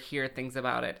only ever hear things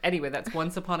about it. Anyway, that's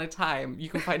Once Upon a Time. You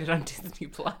can find it on Disney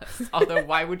Plus. Although,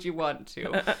 why would you want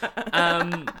to?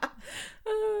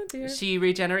 Oh, dear. She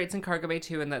regenerates in Cargo Bay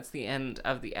 2, and that's the end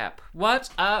of the ep. What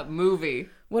a movie!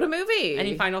 What a movie!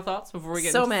 Any final thoughts before we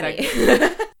get so into many?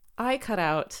 I cut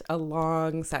out a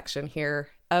long section here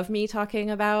of me talking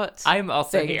about I'm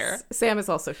also things. here. Sam is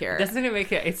also here. Doesn't it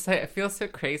make it? It feels so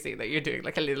crazy that you're doing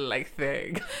like a little like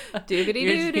thing.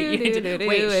 Doobity-doo-doo-doo-doo-doo.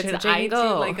 Wait, It's should a jingle. I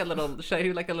do like a little? Should I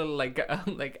do like a little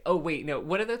like? Oh wait, no.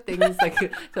 What are the things like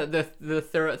the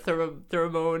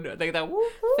pheromone like that?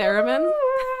 Theremin?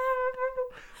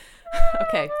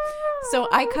 Okay. So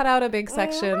I cut out a big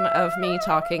section of me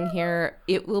talking here.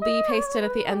 It will be pasted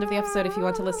at the end of the episode if you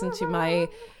want to listen to my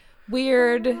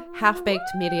weird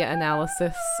half-baked media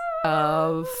analysis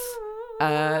of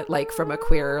like from a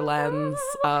queer lens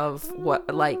of what,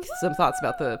 like, some thoughts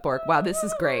about the Borg. Wow, this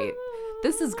is great.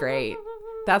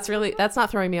 That's not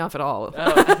throwing me off at all.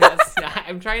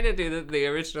 I'm trying to do the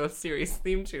original series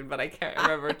theme tune, but I can't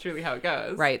remember truly how it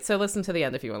goes. Right, so listen to the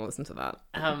end if you want to listen to that.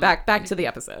 Back to the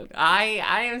episode. I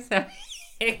am so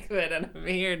good, and I'm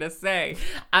here to say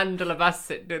Angela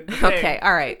Bassett did the thing. Okay,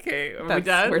 all right. Okay, are we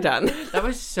done? We're done. That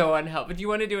was so unhelpful. Do you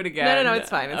want to do it again? No,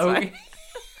 it's fine. It's fine.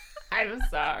 I'm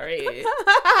sorry.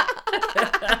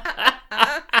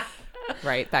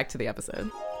 Right, back to the episode.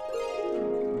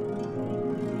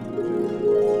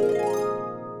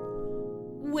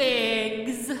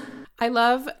 Wigs. I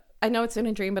know it's in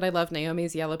a dream, but I love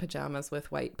Naomi's yellow pajamas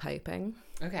with white piping.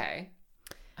 Okay.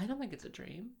 I don't think it's a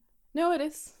dream. No, it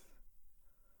is.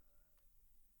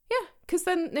 Yeah, because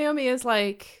then Naomi is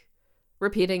like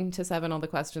repeating to Seven all the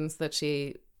questions that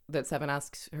Seven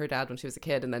asked her dad when she was a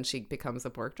kid, and then she becomes a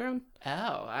pork drone.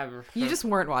 Oh, you just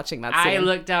weren't watching that scene. I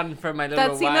looked down from my little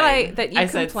that scene wine. that you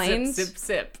complained. Said,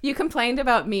 sip. You complained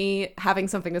about me having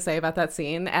something to say about that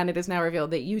scene, and it is now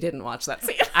revealed that you didn't watch that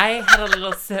scene. I had a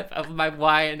little sip of my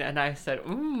wine, and I said,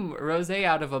 rosé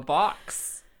out of a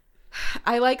box.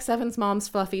 I like Seven's mom's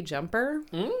fluffy jumper.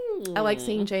 I like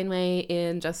seeing Janeway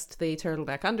in just the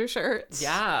turtleneck undershirt.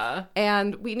 Yeah.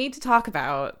 And we need to talk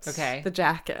about the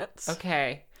jacket.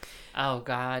 Okay. Oh,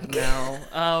 God, no.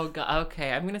 Oh, God.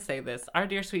 Okay, I'm going to say this. Our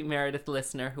dear sweet Meredith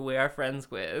listener, who we are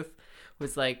friends with,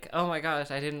 was like, oh my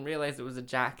gosh, I didn't realize it was a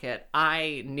jacket.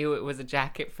 I knew it was a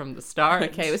jacket from the start.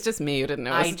 Okay, it was just me who didn't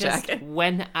know it was a jacket.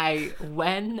 When I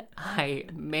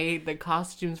made the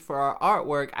costumes for our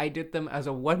artwork, I did them as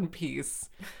a one piece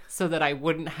so that I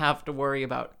wouldn't have to worry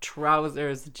about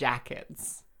trousers,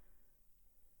 jackets.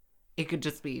 It could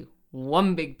just be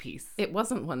one big piece. It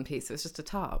wasn't one piece. It was just a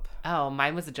top. Oh,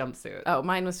 mine was a jumpsuit. Oh,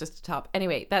 mine was just a top.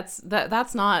 Anyway, that's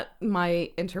not my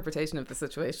interpretation of the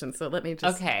situation. So let me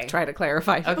just try to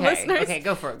clarify for the listeners. Okay,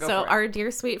 go for it. So our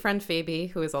dear sweet friend Phoebe,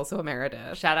 who is also a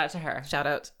Meredith. Shout out to her. Shout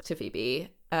out to Phoebe.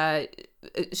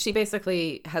 She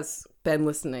basically has been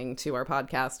listening to our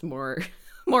podcast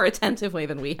more attentively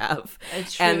than we have.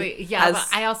 It's truly, but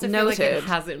I also feel like it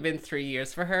hasn't been 3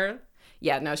 years for her.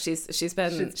 Yeah, no, she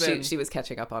was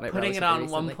catching up on it, putting it on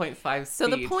 1.5 speed. So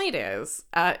the point is,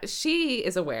 she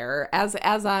is aware, as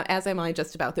am I,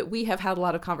 just about that. We have had a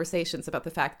lot of conversations about the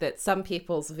fact that some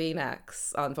people's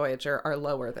V-necks on Voyager are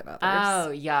lower than others. Oh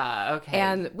yeah, okay.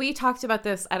 And we talked about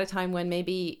this at a time when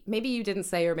maybe you didn't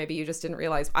say, or maybe you just didn't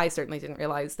realize. I certainly didn't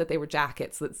realize that they were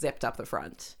jackets that zipped up the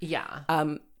front. Yeah.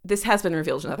 This has been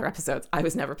revealed in other episodes. I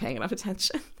was never paying enough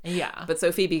attention. Yeah. But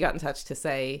so Phoebe got in touch to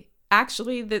say,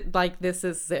 actually, that like this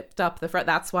is zipped up the front.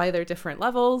 That's why they're different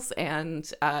levels. And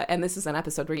this is an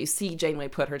episode where you see Janeway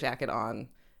put her jacket on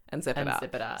and zip it up.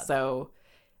 Zip it up. So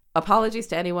apologies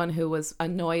to anyone who was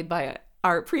annoyed by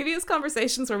our previous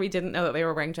conversations where we didn't know that they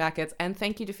were wearing jackets. And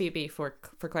thank you to Phoebe for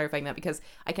clarifying that, because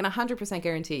I can 100%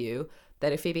 guarantee you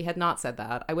that if Phoebe had not said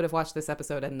that, I would have watched this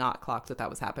episode and not clocked that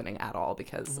was happening at all,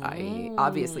 because I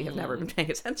obviously have never been paying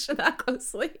attention that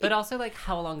closely. But also, like,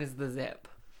 how long is the zip?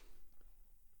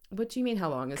 What do you mean, how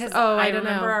long? Because I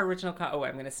remember our original...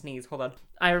 I'm going to sneeze. Hold on.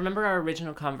 I remember our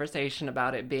original conversation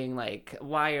about it being like,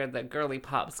 why are the girly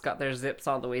pops got their zips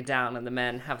all the way down and the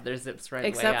men have their zips right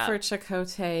Except way up? for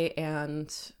Chakotay and...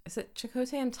 Is it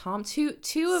Chakotay and Tom? Two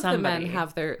of the men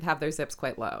have their zips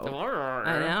quite low.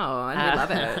 I know. And we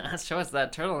love it. Show us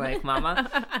that turtleneck, mama.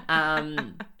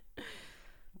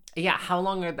 Yeah, how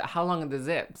long are the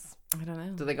zips? I don't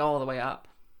know. Do they go all the way up?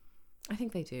 I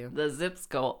think they do. The zips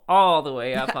go all the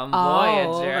way up on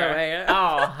Voyager.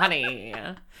 Oh, honey.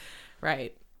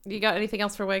 Right. You got anything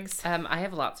else for wigs? I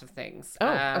have lots of things.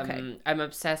 Oh, okay. I'm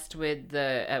obsessed with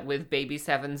with Baby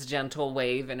Seven's gentle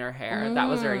wave in her hair. That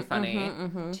was very funny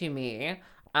to me.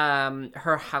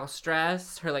 Her house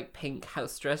dress, her like pink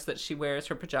house dress that she wears,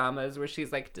 her pajamas, where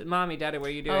she's like, "Mommy, Daddy, what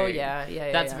are you doing?" Oh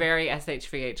yeah. That's very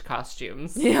SHVH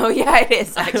costumes. Oh yeah, it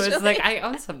is. Actually. I was like, I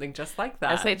own something just like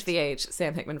that. SHVH,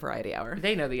 Sam Hickman Variety Hour.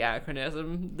 They know the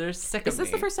acronym. They're sick of me. Is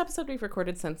this the first episode we've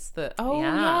recorded since the... Oh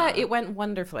yeah, it went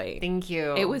wonderfully. Thank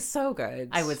you. It was so good.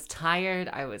 I was tired.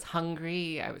 I was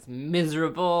hungry. I was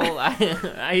miserable.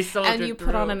 I soldiered And you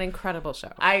put on an incredible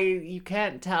show. You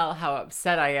can't tell how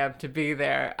upset I am to be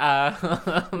there.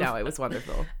 No, it was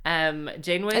wonderful.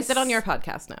 Janeway. Is it on your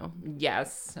podcast now?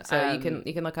 Yes. So you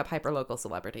can look up Hyperlocal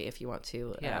Celebrity if you want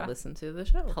to listen to the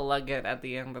show. Plug it at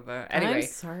the end of the... Anyway. I'm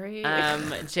sorry.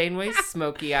 Janeway's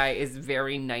smoky eye is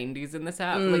very 90s in this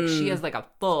app. Like, she has like a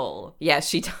full... Yeah,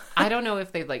 she does. I don't know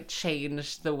if they've like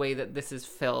changed the way that this is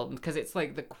filmed, because it's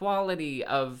like the quality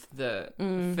of the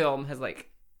film has like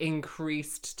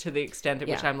increased to the extent at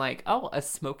which I'm like, oh, a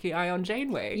smoky eye on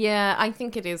Janeway. Yeah, I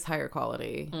think it is higher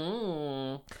quality.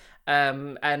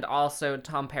 And also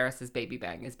Tom Paris's Baby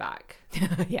Bang is back.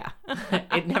 Yeah.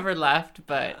 It never left,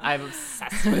 but I'm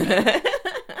obsessed with it.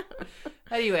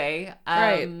 Anyway.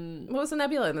 Right. What was the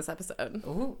nebula in this episode?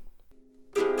 Ooh.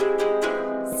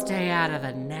 Stay out of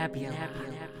the nebula.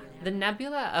 The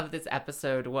nebula of this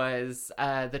episode was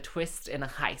the twist in a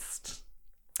heist.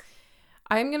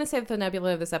 I'm going to say that the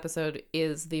nebula of this episode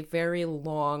is the very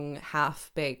long,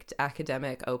 half-baked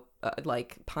academic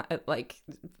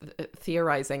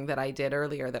theorizing that I did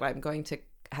earlier that I'm going to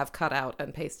have cut out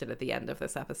and pasted at the end of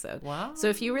this episode. Wow. So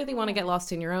if you really want to get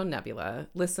lost in your own nebula,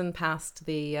 listen past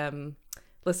the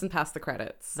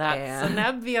credits. That's a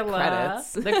nebula.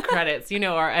 Credits. The credits. You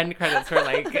know, our end credits were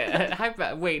like,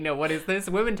 wait, no, what is this?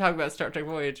 Women Talk About Star Trek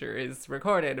Voyager is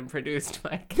recorded and produced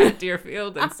by Kat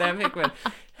Deerfield and Sam Hickman.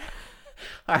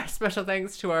 Our special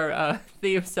thanks to our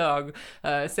theme song,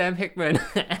 Sam Hickman,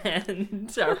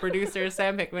 and our producer,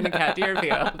 Sam Hickman and Kat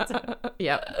Deerfield.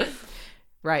 Yep.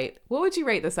 Right. What would you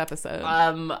rate this episode?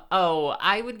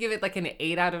 I would give it like an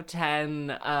 8 out of 10.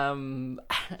 An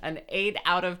 8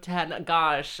 out of 10.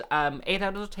 Gosh. 8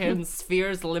 out of 10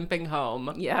 spheres limping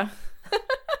home. Yeah.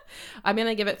 I'm going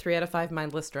to give it 3 out of 5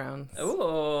 mindless drones.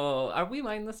 Oh, are we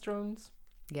mindless drones?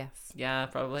 Yes. Yeah,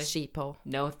 probably. Sheeple.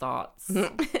 No thoughts.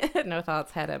 No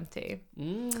thoughts, head empty.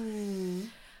 Anything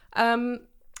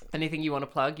you want to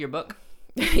plug? Your book?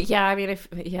 Yeah, I mean, you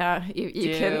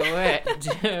can do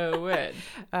it.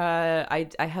 I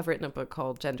have written a book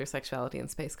called Gender, Sexuality, and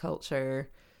Space Culture.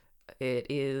 It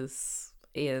is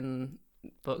in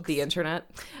the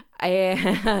internet,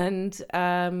 and you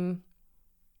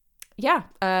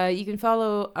can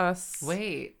follow us.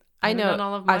 Wait. I know.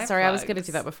 All of my sorry, plugs. I was going to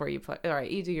do that before you plug. All right,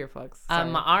 you do your plugs.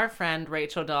 Sorry. Our friend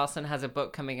Rachel Dawson has a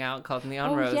book coming out called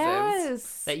Neon Roses.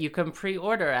 Yes. That you can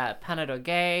pre-order at Panado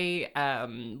Gay,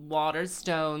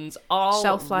 Waterstones, all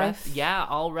Shelf Life.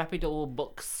 all reputable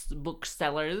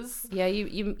booksellers. Yeah,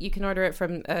 you can order it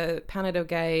from Panado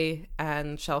Gay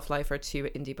and Shelf Life are 2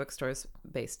 indie bookstores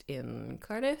based in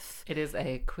Cardiff. It is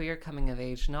a queer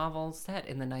coming-of-age novel set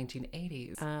in the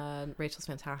 1980s. Rachel's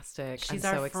fantastic. She's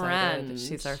I'm our so friend. Excited.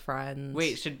 She's our friend.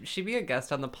 Wait, should she be a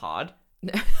guest on the pod?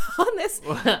 On this?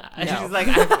 No. She's like,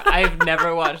 I've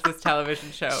never watched this television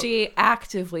show. She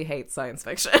actively hates science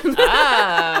fiction.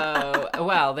 Oh,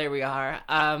 well, there we are.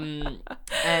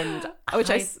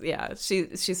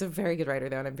 She's a very good writer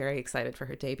though, and I'm very excited for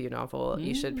her debut novel.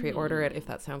 You should pre-order it if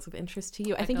that sounds of interest to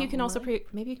you. I think you can also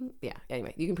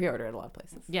anyway, you can pre-order it a lot of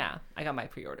places. Yeah, I got my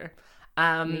pre-order.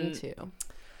 Me too.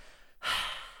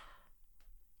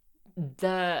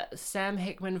 The Sam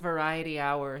Hickman Variety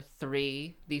Hour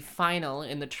 3, the final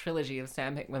in the trilogy of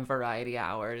Sam Hickman Variety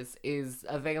Hours, is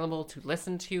available to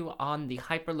listen to on the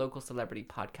Hyperlocal Celebrity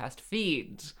podcast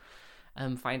feed.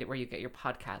 Find it where you get your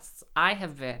podcasts. I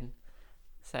have been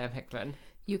Sam Hickman.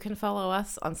 You can follow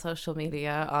us on social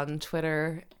media on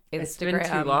Twitter, Instagram. It's been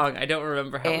too long. I don't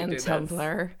remember how we do this. And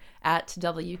Tumblr at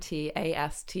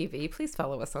WTASTV. Please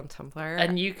follow us on Tumblr.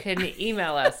 And you can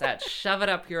email us at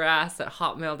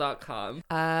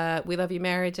shoveitup@hotmail.com. We love you,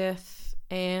 Meredith.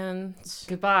 And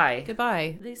goodbye.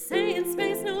 Goodbye. They say in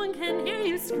space no one can hear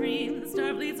you scream. The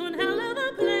star bleeds one hell of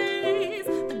a place.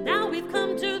 But now we've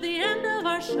come to the end of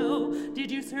our show.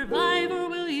 Did you survive or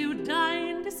will you die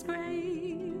in disgrace?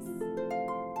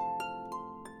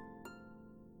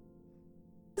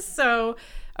 So,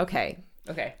 okay.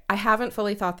 I haven't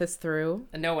fully thought this through.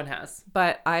 No one has.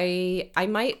 But I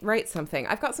might write something.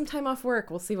 I've got some time off work.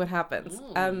 We'll see what happens.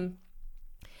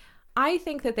 I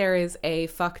think that there is a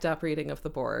fucked up reading of the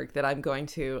Borg that I'm going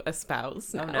to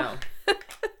espouse now. Oh,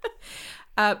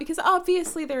 no. Because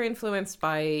obviously they're influenced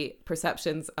by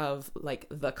perceptions of like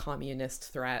the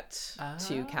communist threat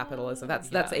to capitalism.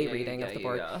 That's a reading of the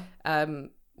Borg.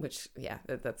 Which,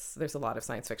 there's a lot of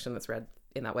science fiction that's read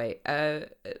in that way.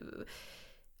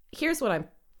 Here's what I'm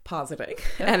positing.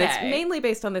 Okay. And it's mainly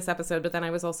based on this episode, but then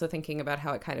I was also thinking about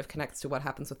how it kind of connects to what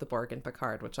happens with the Borg in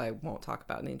Picard, which I won't talk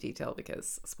about in detail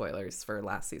because spoilers for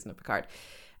last season of Picard.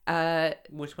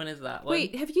 Which one is that one?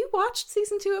 Wait, have you watched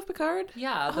season 2 of Picard?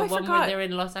 Yeah, the one where they're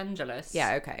in Los Angeles.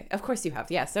 Yeah, okay. Of course you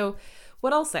have. Yeah, so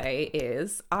what I'll say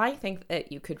is I think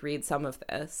that you could read some of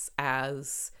this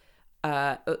as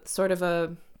sort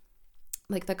of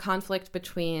like the conflict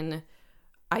between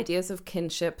ideas of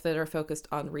kinship that are focused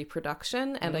on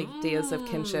reproduction and ideas of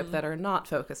kinship that are not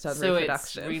focused on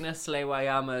reproduction. So it's Rina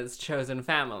Sawayama's chosen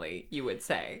family, you would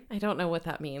say. I don't know what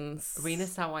that means. Rina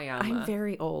Sawayama. I'm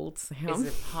very old, Sam. Is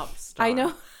a pop star. I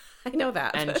know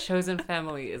that. And Chosen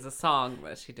Family is a song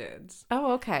that she did.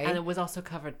 Oh, okay. And it was also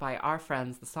covered by our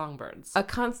friends, the Songbirds.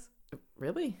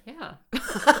 Really? Yeah.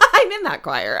 I'm in that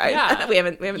choir. Yeah. We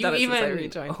haven't done it since I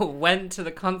rejoined. You even went to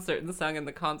the concert and sung in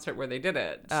the concert where they did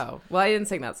it. Oh. Well, I didn't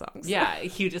sing that song. So. Yeah.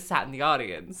 You just sat in the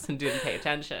audience and didn't pay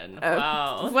attention.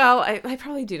 Wow. Well, I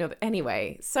probably do know that.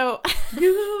 Anyway, so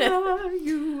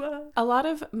you are. A lot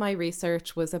of my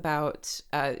research was about,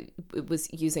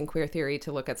 was using queer theory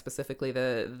to look at specifically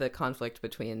the conflict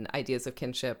between ideas of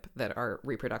kinship that are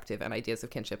reproductive and ideas of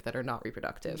kinship that are not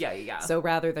reproductive. Yeah. So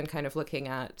rather than kind of looking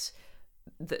at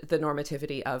the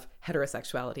normativity of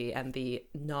heterosexuality and the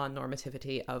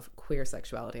non-normativity of queer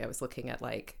sexuality, I was looking at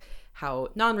like how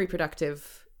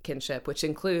non-reproductive kinship, which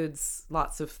includes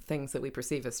lots of things that we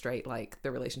perceive as straight, like the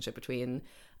relationship between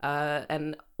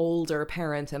an older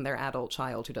parent and their adult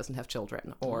child who doesn't have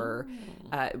children, or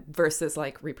versus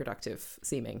like reproductive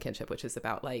seeming kinship, which is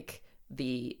about like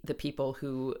the people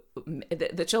who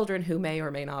the children who may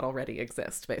or may not already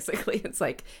exist. Basically, it's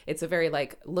like it's a very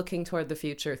like looking toward the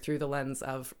future through the lens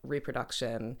of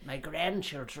reproduction. My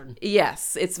grandchildren.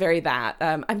 Yes, it's very that.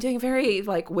 I'm doing a very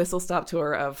like whistle stop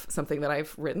tour of something that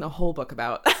I've written a whole book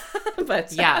about.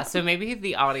 But yeah, so maybe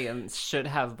the audience should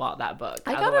have bought that book.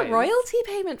 I got a royalty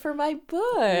payment for my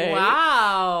book.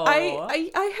 Wow. I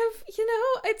have,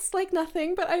 it's like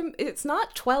nothing, but it's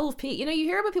not 12p. You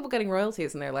hear about people getting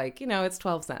royalties and they're like, it's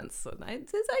 12 cents. And I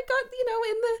got,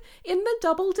 in the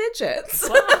double digits.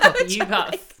 Wow, you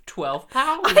got 12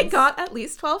 pounds. I got at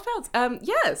least 12 pounds.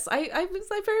 Yes, I was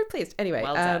like very pleased. Anyway,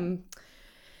 well done.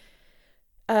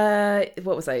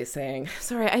 What was I saying?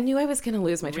 Sorry, I knew I was going to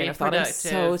lose my train of thought. I'm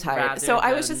so tired. So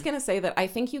I was just going to say that I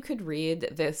think you could read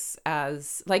this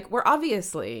as, like, we're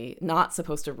obviously not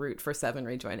supposed to root for Seven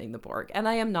rejoining the Borg, and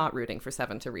I am not rooting for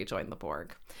Seven to rejoin the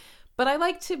Borg. But I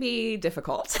like to be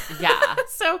difficult. Yeah.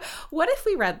 So what if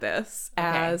we read this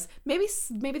as maybe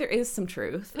there is some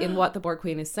truth in what the Borg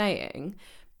Queen is saying,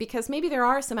 because maybe there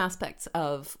are some aspects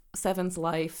of Seven's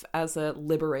life as a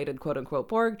liberated quote-unquote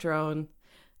Borg drone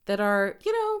that are,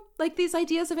 like these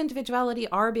ideas of individuality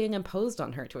are being imposed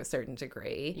on her to a certain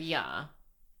degree. Yeah.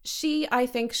 She, I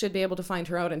think, should be able to find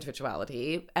her own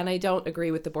individuality. And I don't agree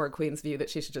with the Borg Queen's view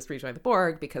that she should just rejoin the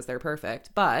Borg because they're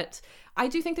perfect. But I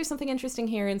do think there's something interesting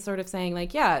here in sort of saying,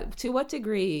 like, yeah, to what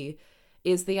degree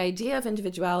is the idea of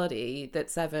individuality that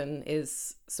Seven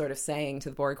is sort of saying to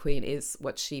the Borg Queen is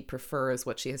what she prefers,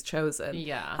 what she has chosen?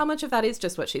 Yeah. How much of that is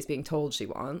just what she's being told she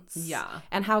wants? Yeah.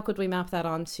 And how could we map that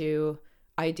onto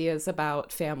ideas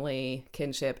about family,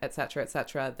 kinship, etc.,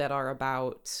 that are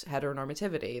about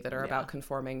heteronormativity, that are about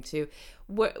conforming to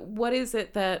what is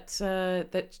it that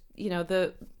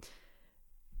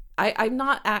I'm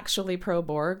not actually pro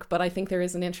Borg, but I think there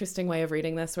is an interesting way of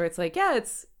reading this where it's like,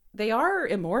 they are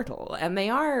immortal and they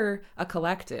are a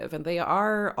collective and they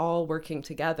are all working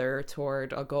together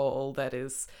toward a goal that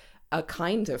is a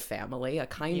kind of family, a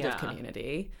kind of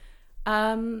community.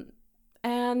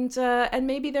 And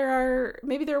maybe there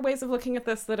are ways of looking at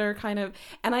this that are kind of,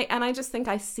 and I just think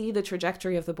I see the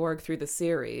trajectory of the Borg through the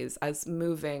series as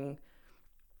moving.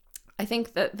 I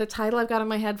think that the title I've got in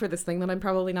my head for this thing that I'm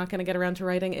probably not going to get around to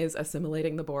writing is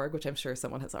Assimilating the Borg, which I'm sure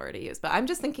someone has already used. But I'm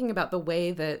just thinking about the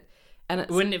way that...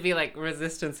 Wouldn't it be like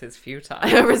Resistance is futile?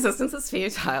 Resistance is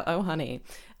futile. Oh, honey.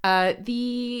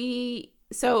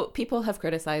 So people have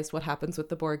criticized what happens with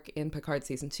the Borg in Picard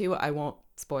Season 2. I won't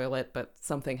spoil it, but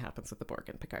something happens with the Borg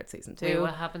in Picard Season 2. Wait,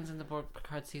 what happens in the Borg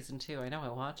Picard Season 2? I know I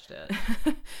watched it.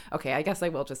 Okay, I guess I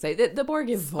will just say the Borg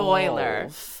evolve. Spoiler.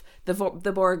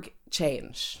 The Borg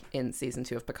change in Season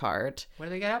 2 of Picard. What do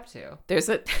they get up to? There's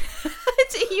a...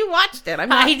 You watched it.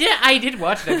 I did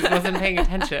watch it. I just wasn't paying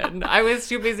attention. I was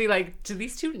too busy like, do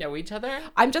these two know each other?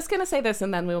 I'm just going to say this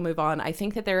and then we'll move on. I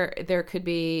think that there could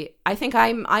be... I think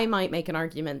I might make an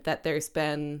argument that there's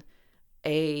been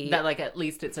that like at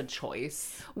least it's a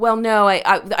choice. Well, no,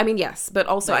 I mean, yes, but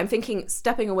also I'm thinking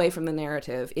stepping away from the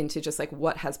narrative into just like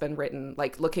what has been written,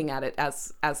 like looking at it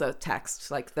as a text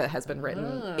like that has been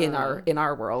written in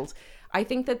our world. I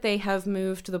think that they have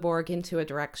moved the Borg into a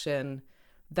direction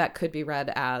that could be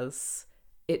read as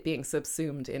it being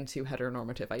subsumed into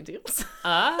heteronormative ideals.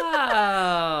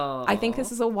 Oh. I think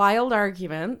this is a wild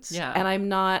argument. Yeah. And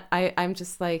I'm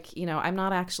just like, I'm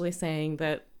not actually saying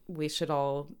that we should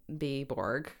all be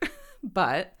Borg,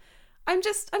 but I'm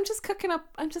just cooking up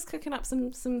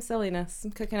some silliness.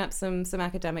 I'm cooking up some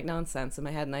academic nonsense in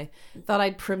my head, and I thought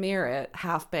I'd premiere it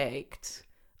half baked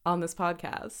on this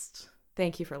podcast.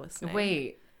 Thank you for listening.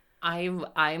 Wait, I'm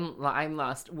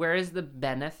lost. Where is the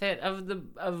benefit of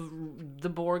the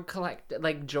Borg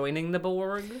like joining the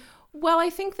Borg? Well, I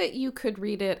think that you could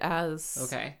read it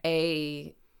as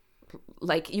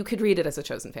you could read it as a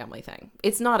chosen family thing.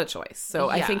 It's not a choice. So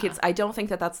yeah. I don't think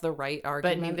that that's the right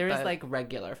argument. But there's like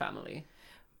regular family.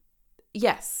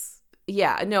 Yes.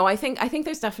 Yeah. No, I think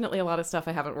there's definitely a lot of stuff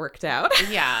I haven't worked out.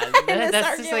 Yeah.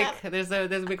 That's just like, there's a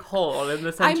big hole in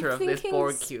the center of this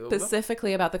Borg cube.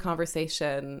 Specifically about the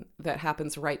conversation that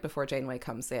happens right before Janeway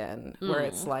comes in, where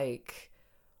it's like,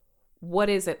 what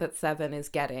is it that Seven is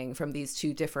getting from these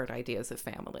two different ideas of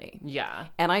family? Yeah.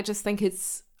 And I just think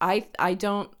it's, I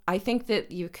think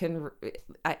that you can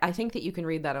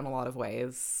read that in a lot of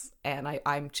ways. And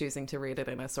I'm choosing to read it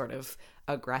in a sort of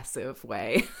aggressive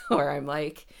way where I'm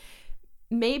like,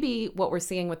 maybe what we're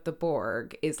seeing with the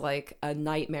Borg is like a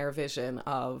nightmare vision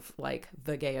of like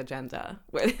the gay agenda,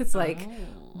 where it's like,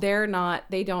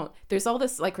 there's all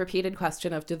this like repeated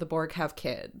question of, do the Borg have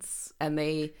kids? And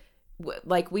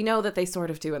like we know that they sort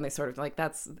of do, and they sort of like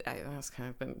that's kind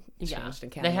of been changed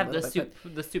in canon. They have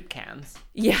the soup cans.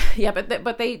 Yeah,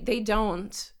 but they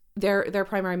don't. Their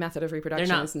primary method of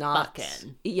reproduction is not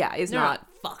fucking. Yeah, is not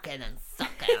fucking and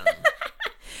sucking.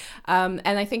 And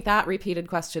I think that repeated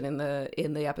question in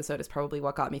the episode is probably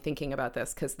what got me thinking about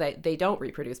this, because they don't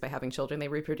reproduce by having children. They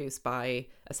reproduce by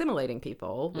assimilating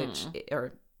people,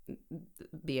 or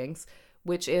beings,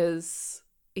 which is,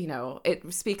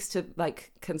 it speaks to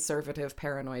like conservative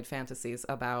paranoid fantasies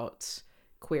about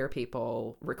queer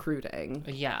people recruiting.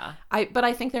 Yeah. But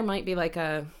I think there might be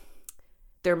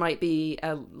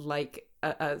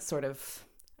a sort of,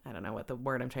 I don't know what the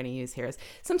word I'm trying to use here is.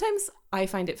 Sometimes I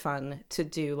find it fun to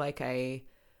do like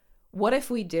what if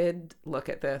we did look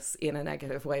at this in a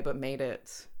negative way but made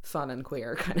it fun and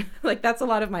queer, kind of like that's a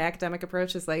lot of my academic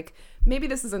approach, is like, maybe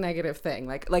this is a negative thing,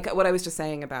 like what I was just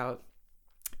saying about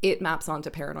it maps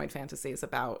onto paranoid fantasies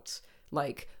about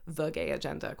like the gay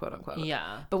agenda, quote unquote.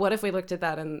 Yeah. But what if we looked at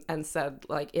that and said,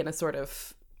 like, in a sort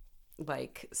of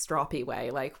like stroppy way,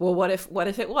 like, well, what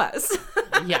if it was?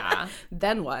 Yeah.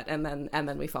 Then what? And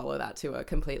then we follow that to a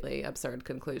completely absurd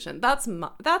conclusion. That's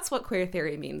what queer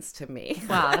theory means to me.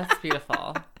 Wow, that's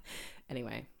beautiful.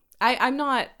 Anyway, I'm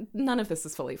not, none of this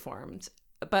is fully formed,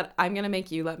 but I'm gonna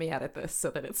make you let me edit this so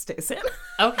that it stays in.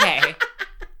 Okay.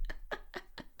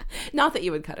 Not that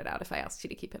you would cut it out if I asked you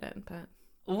to keep it in, but...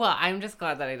 Well, I'm just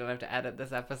glad that I don't have to edit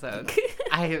this episode.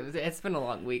 It's been a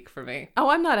long week for me. Oh,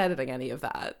 I'm not editing any of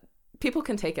that. People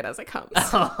can take it as it comes.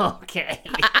 Oh, okay.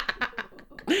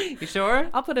 You sure?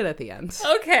 I'll put it at the end.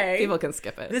 Okay. People can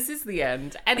skip it. This is the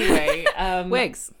end. Anyway. Wigs.